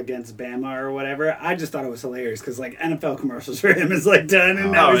commercial against Bama or whatever. I just thought it was hilarious because like NFL commercials for him is like done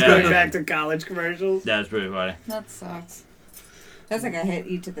and now Oh, he's yeah. going back to college commercials. That's pretty funny. That sucks. That's like a hit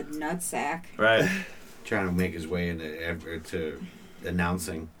you to the nutsack. Right. trying to make his way into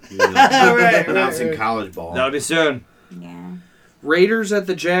announcing. Right, announcing right. college ball. That'll be soon. Yeah. Raiders at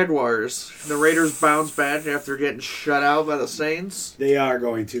the Jaguars. The Raiders bounce back after getting shut out by the Saints. They are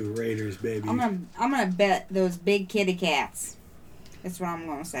going to Raiders, baby. I'm gonna bet those big kitty cats. That's what I'm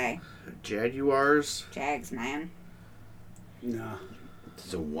gonna say. Jaguars. Jags, man. No.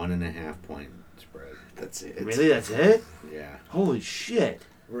 It's a 1.5 point spread. That's it. Really? That's it? Yeah. Holy shit.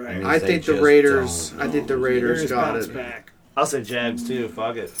 Right. I mean, I they think the just Raiders. don't I think the know. Raiders Raiders got bounce it. back. I'll say Jags too.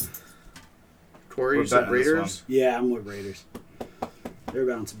 Fuck it. Corey, We're you said betting this Raiders. Yeah, I'm with Raiders. They're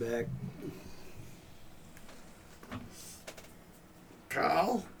bouncing back.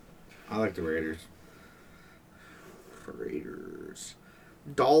 Kyle. I like the Raiders. Raiders.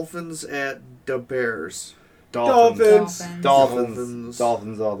 Dolphins at the Bears. Dolphins. Dolphins. Dolphins.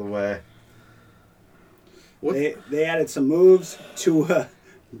 Dolphins all the way. What? They added some moves to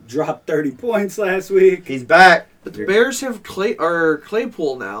drop 30 points last week. He's back. But the Bears have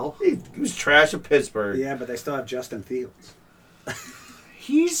Claypool now. He was trash at Pittsburgh. Yeah, but they still have Justin Fields.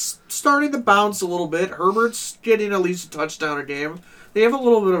 He's starting to bounce a little bit. Herbert's getting at least a touchdown a game. They have a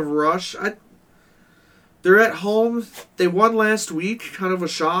little bit of rush. They're at home. They won last week. Kind of a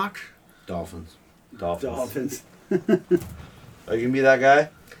shock. Dolphins. Dolphins. Are you gonna be that guy?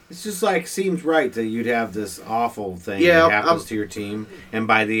 It's just like seems right that you'd have this awful thing Yeah, that happens to your team, and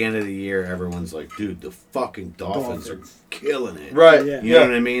by the end of the year, everyone's like, "Dude, the fucking Dolphins are killing it." Right. Yeah. You know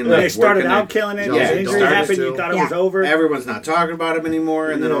what I mean? They Like, started working out their- killing it. Yeah, The they injury started happened. to. You thought it was Yeah. over. Everyone's not talking about him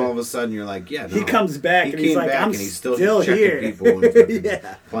anymore, and then Yeah. all of a sudden you're like, "Yeah, no." He comes back He and he's came like, back "I'm and he's still still checking here." people and fucking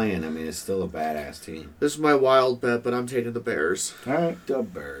Yeah. playing. I mean, it's still a badass team. This is my wild bet, but I'm taking the Bears. All right. The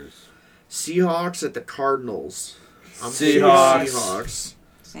Bears. Seahawks at the Cardinals. I'm Seahawks. taking Seahawks.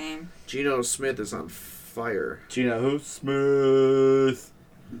 Same. Geno Smith is on fire. Gina who? Smooth.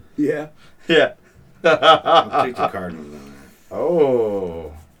 Yeah. Yeah. I'll take the Cardinals on that.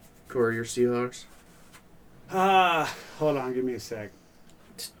 Oh. Corey, your Seahawks? Hold on. Give me a sec.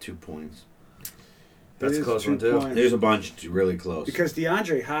 2 points. That's a It is close 2 one, too. points. There's a bunch really close. Because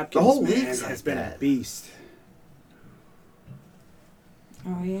DeAndre Hopkins The whole man, league's has like been that. a beast.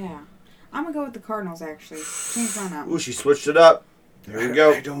 Oh yeah. I'm gonna go with the Cardinals. Actually, change mine up. Ooh, she switched it up. There we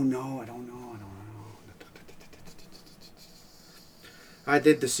go. I don't know. I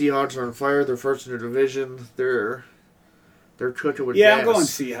think the Seahawks are on fire. They're first in the division. They're cooking with Yeah, gas. I'm going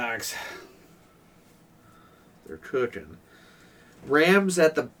Seahawks. They're cooking. Rams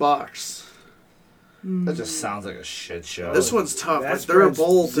at the Bucks. That just sounds like a shit show. This one's tough. That Like, they're spread's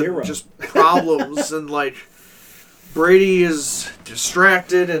both 0. just problems, and like Brady is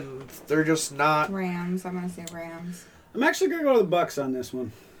distracted, and they're just not. Rams. I'm gonna say Rams. I'm actually going to go to the Bucks on this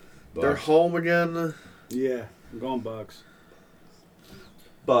one. They're home again. Yeah, I'm going Bucks.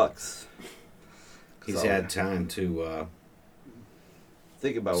 Bucks. He's had time to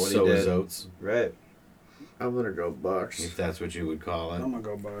Think about what sow he his did. oats, Right. I'm gonna go Bucks. if that's what you would call it. I'm going to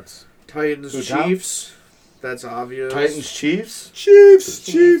go Bucks. Titans, Who, Tom? Chiefs. That's obvious. Titans, Chiefs.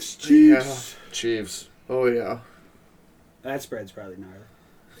 Chiefs. Yeah. Chiefs. Oh yeah. That spread's probably gnarly.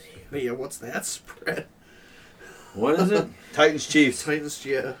 But yeah, what's that spread? What is it? Titans, Chiefs. Titans,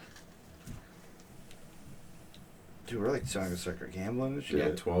 yeah. Dude, we're like trying to start gambling and shit. Yeah,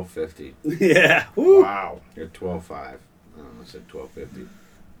 12.50. Yeah. Woo. Wow. You're 12.5. I said 12.50.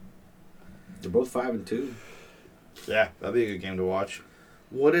 They're both 5 and 2. Yeah, that'd be a good game to watch.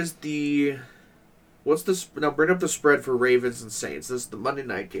 What's the now bring up the spread for Ravens and Saints. This is the Monday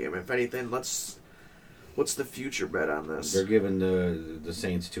night game. If anything, what's the future bet on this? They're giving the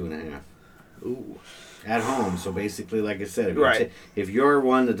Saints 2.5 Ooh. at home. So basically, like I said, if, Right. if you're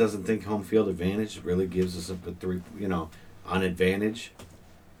one that doesn't think home field advantage really gives us a 3, an advantage,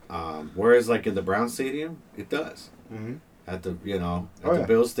 whereas like in the Brown Stadium, it does. Mm-hmm. At the Oh, the yeah.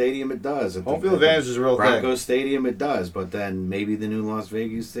 Bills Stadium, it does. At Home the, field at the advantage is a real Broncos thing. Stadium, it does. But then maybe the new Las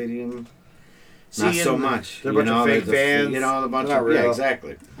Vegas Stadium, See, not so and much. they're a bunch of fake fans. A bunch They're of not yeah, real.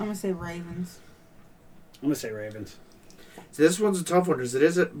 exactly. I'm gonna say Ravens. I'm going to say Ravens. So this one's a tough one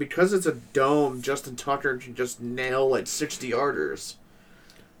because it's a dome. Justin Tucker can just nail like 60-yarders.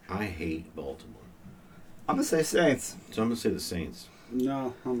 I hate Baltimore, I'm gonna say Saints. so I'm gonna say the Saints.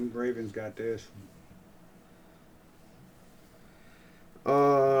 No, Ravens got this.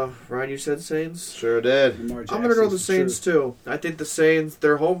 Ryan, you said Saints. Sure did. Lamar I'm gonna go the Jackson's Saints truth. too. I think the Saints,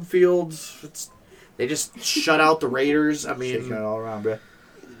 their home field, they just shut out the Raiders. I Shaking it mean, all around, bro.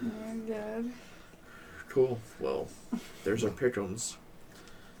 Oh god. cool. Well, there's our pick'ems,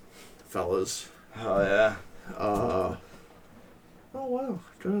 fellas. Oh yeah. Oh wow,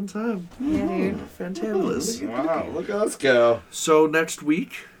 good on time. Yeah, dude. Fantabulous. Wow, look at us go. So next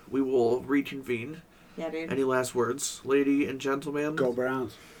week we will reconvene. Yeah, dude. Any last words, lady and gentleman? Go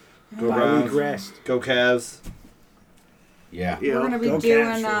Browns. Go Bye Browns. week rest. Go Cavs. Yeah. Yeah. We're gonna be Go doing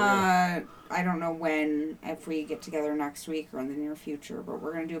Cavs, I don't know when, if we get together next week or in the near future, but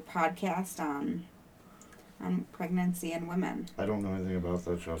we're gonna do a podcast on pregnancy and women. I don't know anything about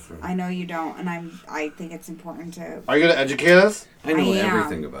that, trust me. I know you don't, and I think it's important to. Are you gonna educate us? I know I am.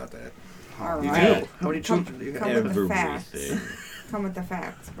 everything about that. All You right. do. How many children do you Come have? with the facts. Everything. Come with the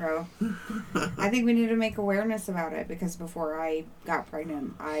facts, bro. I think we need to make awareness about it because before I got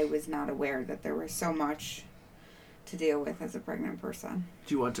pregnant, I was not aware that there was so much to deal with as a pregnant person.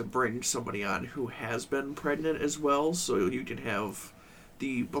 Do you want to bring somebody on who has been pregnant as well, so you can have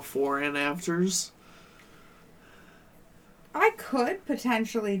the before and afters? I could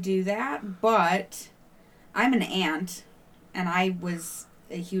potentially do that, but I'm an aunt, and I was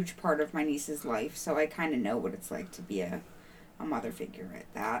a huge part of my niece's life, so I kind of know what it's like to be a mother figure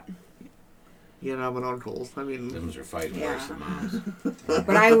at that. Yeah, and I'm an uncle. I mean, Them's are fighting Yeah. worse than moms.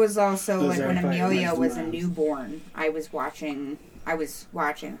 But I was also Those like are when fighting Amelia worse was a than moms. newborn, I was watching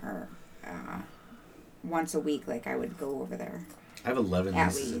her once a week. Like I would go over there. I have 11 At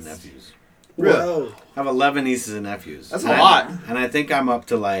nieces and least. nephews. Really? Whoa. I have 11 nieces and nephews. That's And a I- lot. And I think I'm up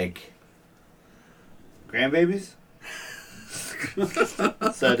to like, Grandbabies?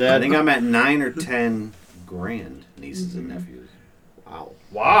 So I Dad. think I'm at 9 or 10 grand nieces and nephews. wow.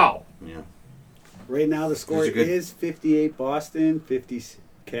 Wow. Yeah. Right now the score Those are good. is 58 Boston, 50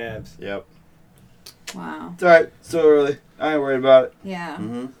 Cavs. Yep. Wow. It's alright. So early. I ain't worried about it. Yeah.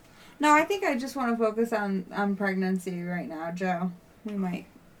 Mm-hmm. No, I think I just want to focus on pregnancy right now, Joe. We might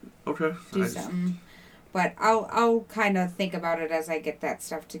Okay. do something, but I'll kind of think about it as I get that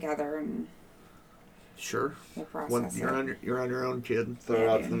stuff together and Sure. we'll process When it. you're on your own, kid. Throw it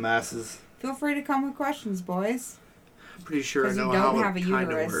Yeah, out dude. to the masses. Feel free to come with questions, boys. I'm pretty sure I 'Cause you know don't how have it a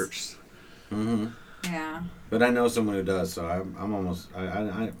kind of uterus. works. Mm-hmm. Yeah. But I know someone who does, so I'm almost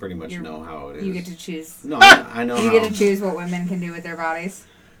I pretty much know how it is. You get to choose. No, I know. You how. get to choose what women can do with their bodies.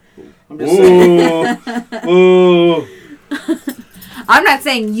 I'm just saying. Ooh. I'm not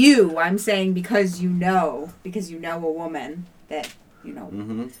saying you. I'm saying because you know a woman that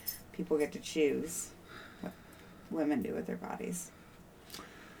people get to choose what women do with their bodies.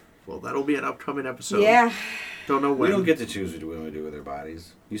 Well, that'll be an upcoming episode. Yeah. Don't know when. We don't get to choose what women do with their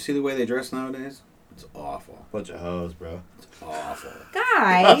bodies. You see the way they dress nowadays? It's awful. Bunch of hoes, bro. It's awful.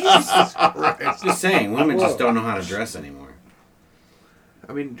 Guys. Just saying, women just don't know how to dress anymore.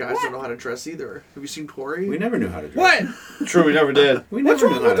 I mean, guys don't know how to dress either. Have you seen Tori? We never knew how to dress. What? True, we never did. We never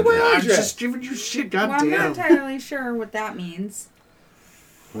knew how to dress. I'm just giving you shit, Well, I'm not goddamn. entirely sure what that means.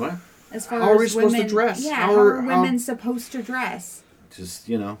 What? As far How are we as supposed women, to dress? Yeah, How how are- are women supposed to dress? Just,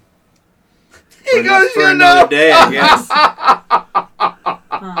 you know. He goes, for you another know. day, I guess.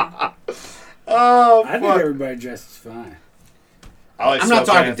 Huh. Oh, I think fuck. everybody dresses fine. I'm not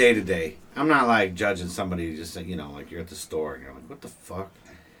talking day to day. I'm not like judging somebody just like, like you're at the store and you're like, what the fuck?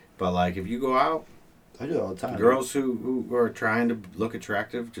 But like if you go out, I do it all the time. girls who are trying to look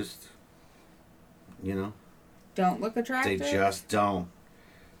attractive just, Don't look attractive. they just don't.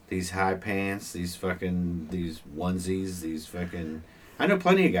 These high pants, these onesies, these fucking. I know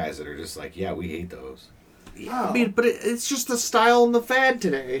plenty of guys that are just like, yeah, we hate those. I mean, but it's just the style and the fad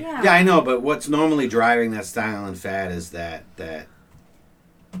today. Yeah. Yeah, I know, but what's normally driving that style and fad is that the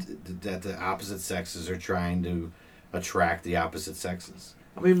opposite sexes are trying to attract the opposite sexes.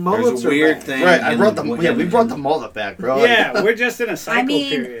 I mean, mullets There's a weird are back. thing. Right, in- we brought the mullet back, bro. Yeah, we're just in a cycle I mean,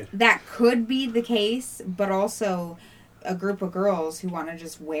 period. that could be the case, but also a group of girls who want to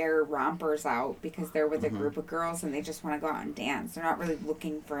just wear rompers out because they're with a group of girls and they just want to go out and dance. They're not really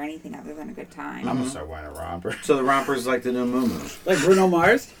looking for anything other than a good time. I'm gonna start wearing a romper. So the romper's like the new moo. Like Bruno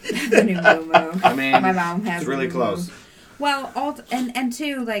Mars? The new moo. I mean, My mom has it's really the new close. moo. Well, and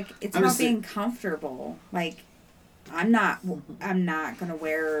two, like, it's I'm about just being comfortable. Like, I'm not gonna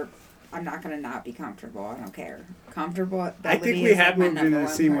not be comfortable. I don't care. Comfortable. I think we have moved into the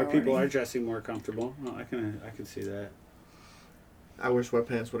scene where people are dressing more comfortable. Oh, I can see that. I wear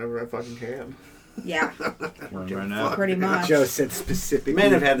sweatpants whenever I fucking can. Yeah, Right now. pretty much. Joe said specifically.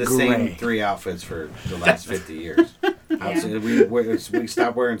 Men have had the same gray. 3 outfits for the last 50 years. Obviously, we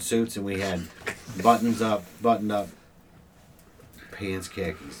stopped wearing suits and we had buttoned up pants,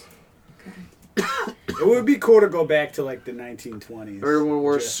 khakis. It would be cool to go back to like the 1920s. Everyone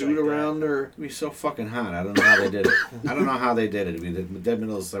wore a Just suit like that. around or... It'd be so fucking hot. I don't know how they did it. It'd be the dead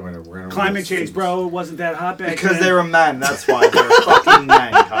middle of summer. We're gonna Climate wear change, suits. bro. It wasn't that hot back Because then. they were men, that's why. They were fucking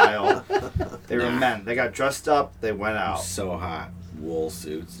men, Kyle. They were men. They got dressed up, they went It was out. so hot. Wool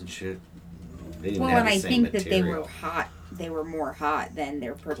suits and shit. They didn't Well, have and the I same think that they material. were hot. They were more hot than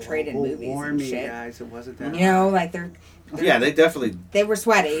they're portrayed in Global movies and warming, shit. guys. It wasn't that You know, like they're Yeah, they definitely they were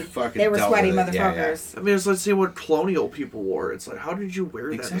sweaty. fucking They were dealt sweaty with it. Yeah, yeah. motherfuckers. I mean, let's see what colonial people wore. It's like, how did you wear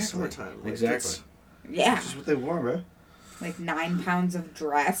that in the Exactly. summertime? Like, Exactly. it's- Yeah, That's just what they wore, bro. like 9 pounds of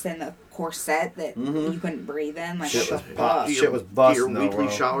dress and a corset that Mhm. you couldn't breathe in. Like Shit what was the pop. fuck? Shit was Get busting, your though, weekly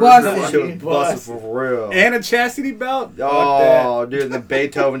bro. shower. Busting. Shit was busting Bust. for real. And a chastity belt? Fuck Oh, dude, and then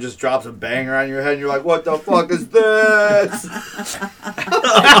Beethoven just drops a banger on your head, and you're like, what the fuck is this?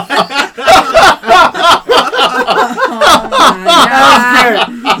 Oh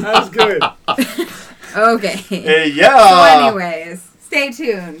my That was good. God. Okay. Hey, So yeah! anyways, stay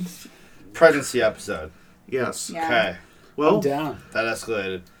tuned. Pregnancy episode. Yes. Yeah. Okay, Well, I'm down. that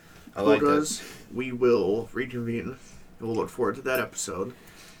escalated. I well, like this. guys, we will reconvene. We'll look forward to that episode.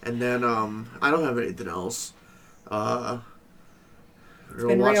 And then, I don't have anything else. We're gonna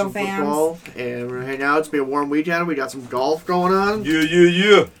been watch real, some football, and we're gonna hang out. It's been a warm weekend. We got some golf going on.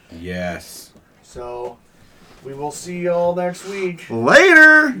 Yeah. Yes. So, we will see y'all next week.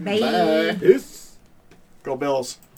 Later! Bye. Peace. Go Bills.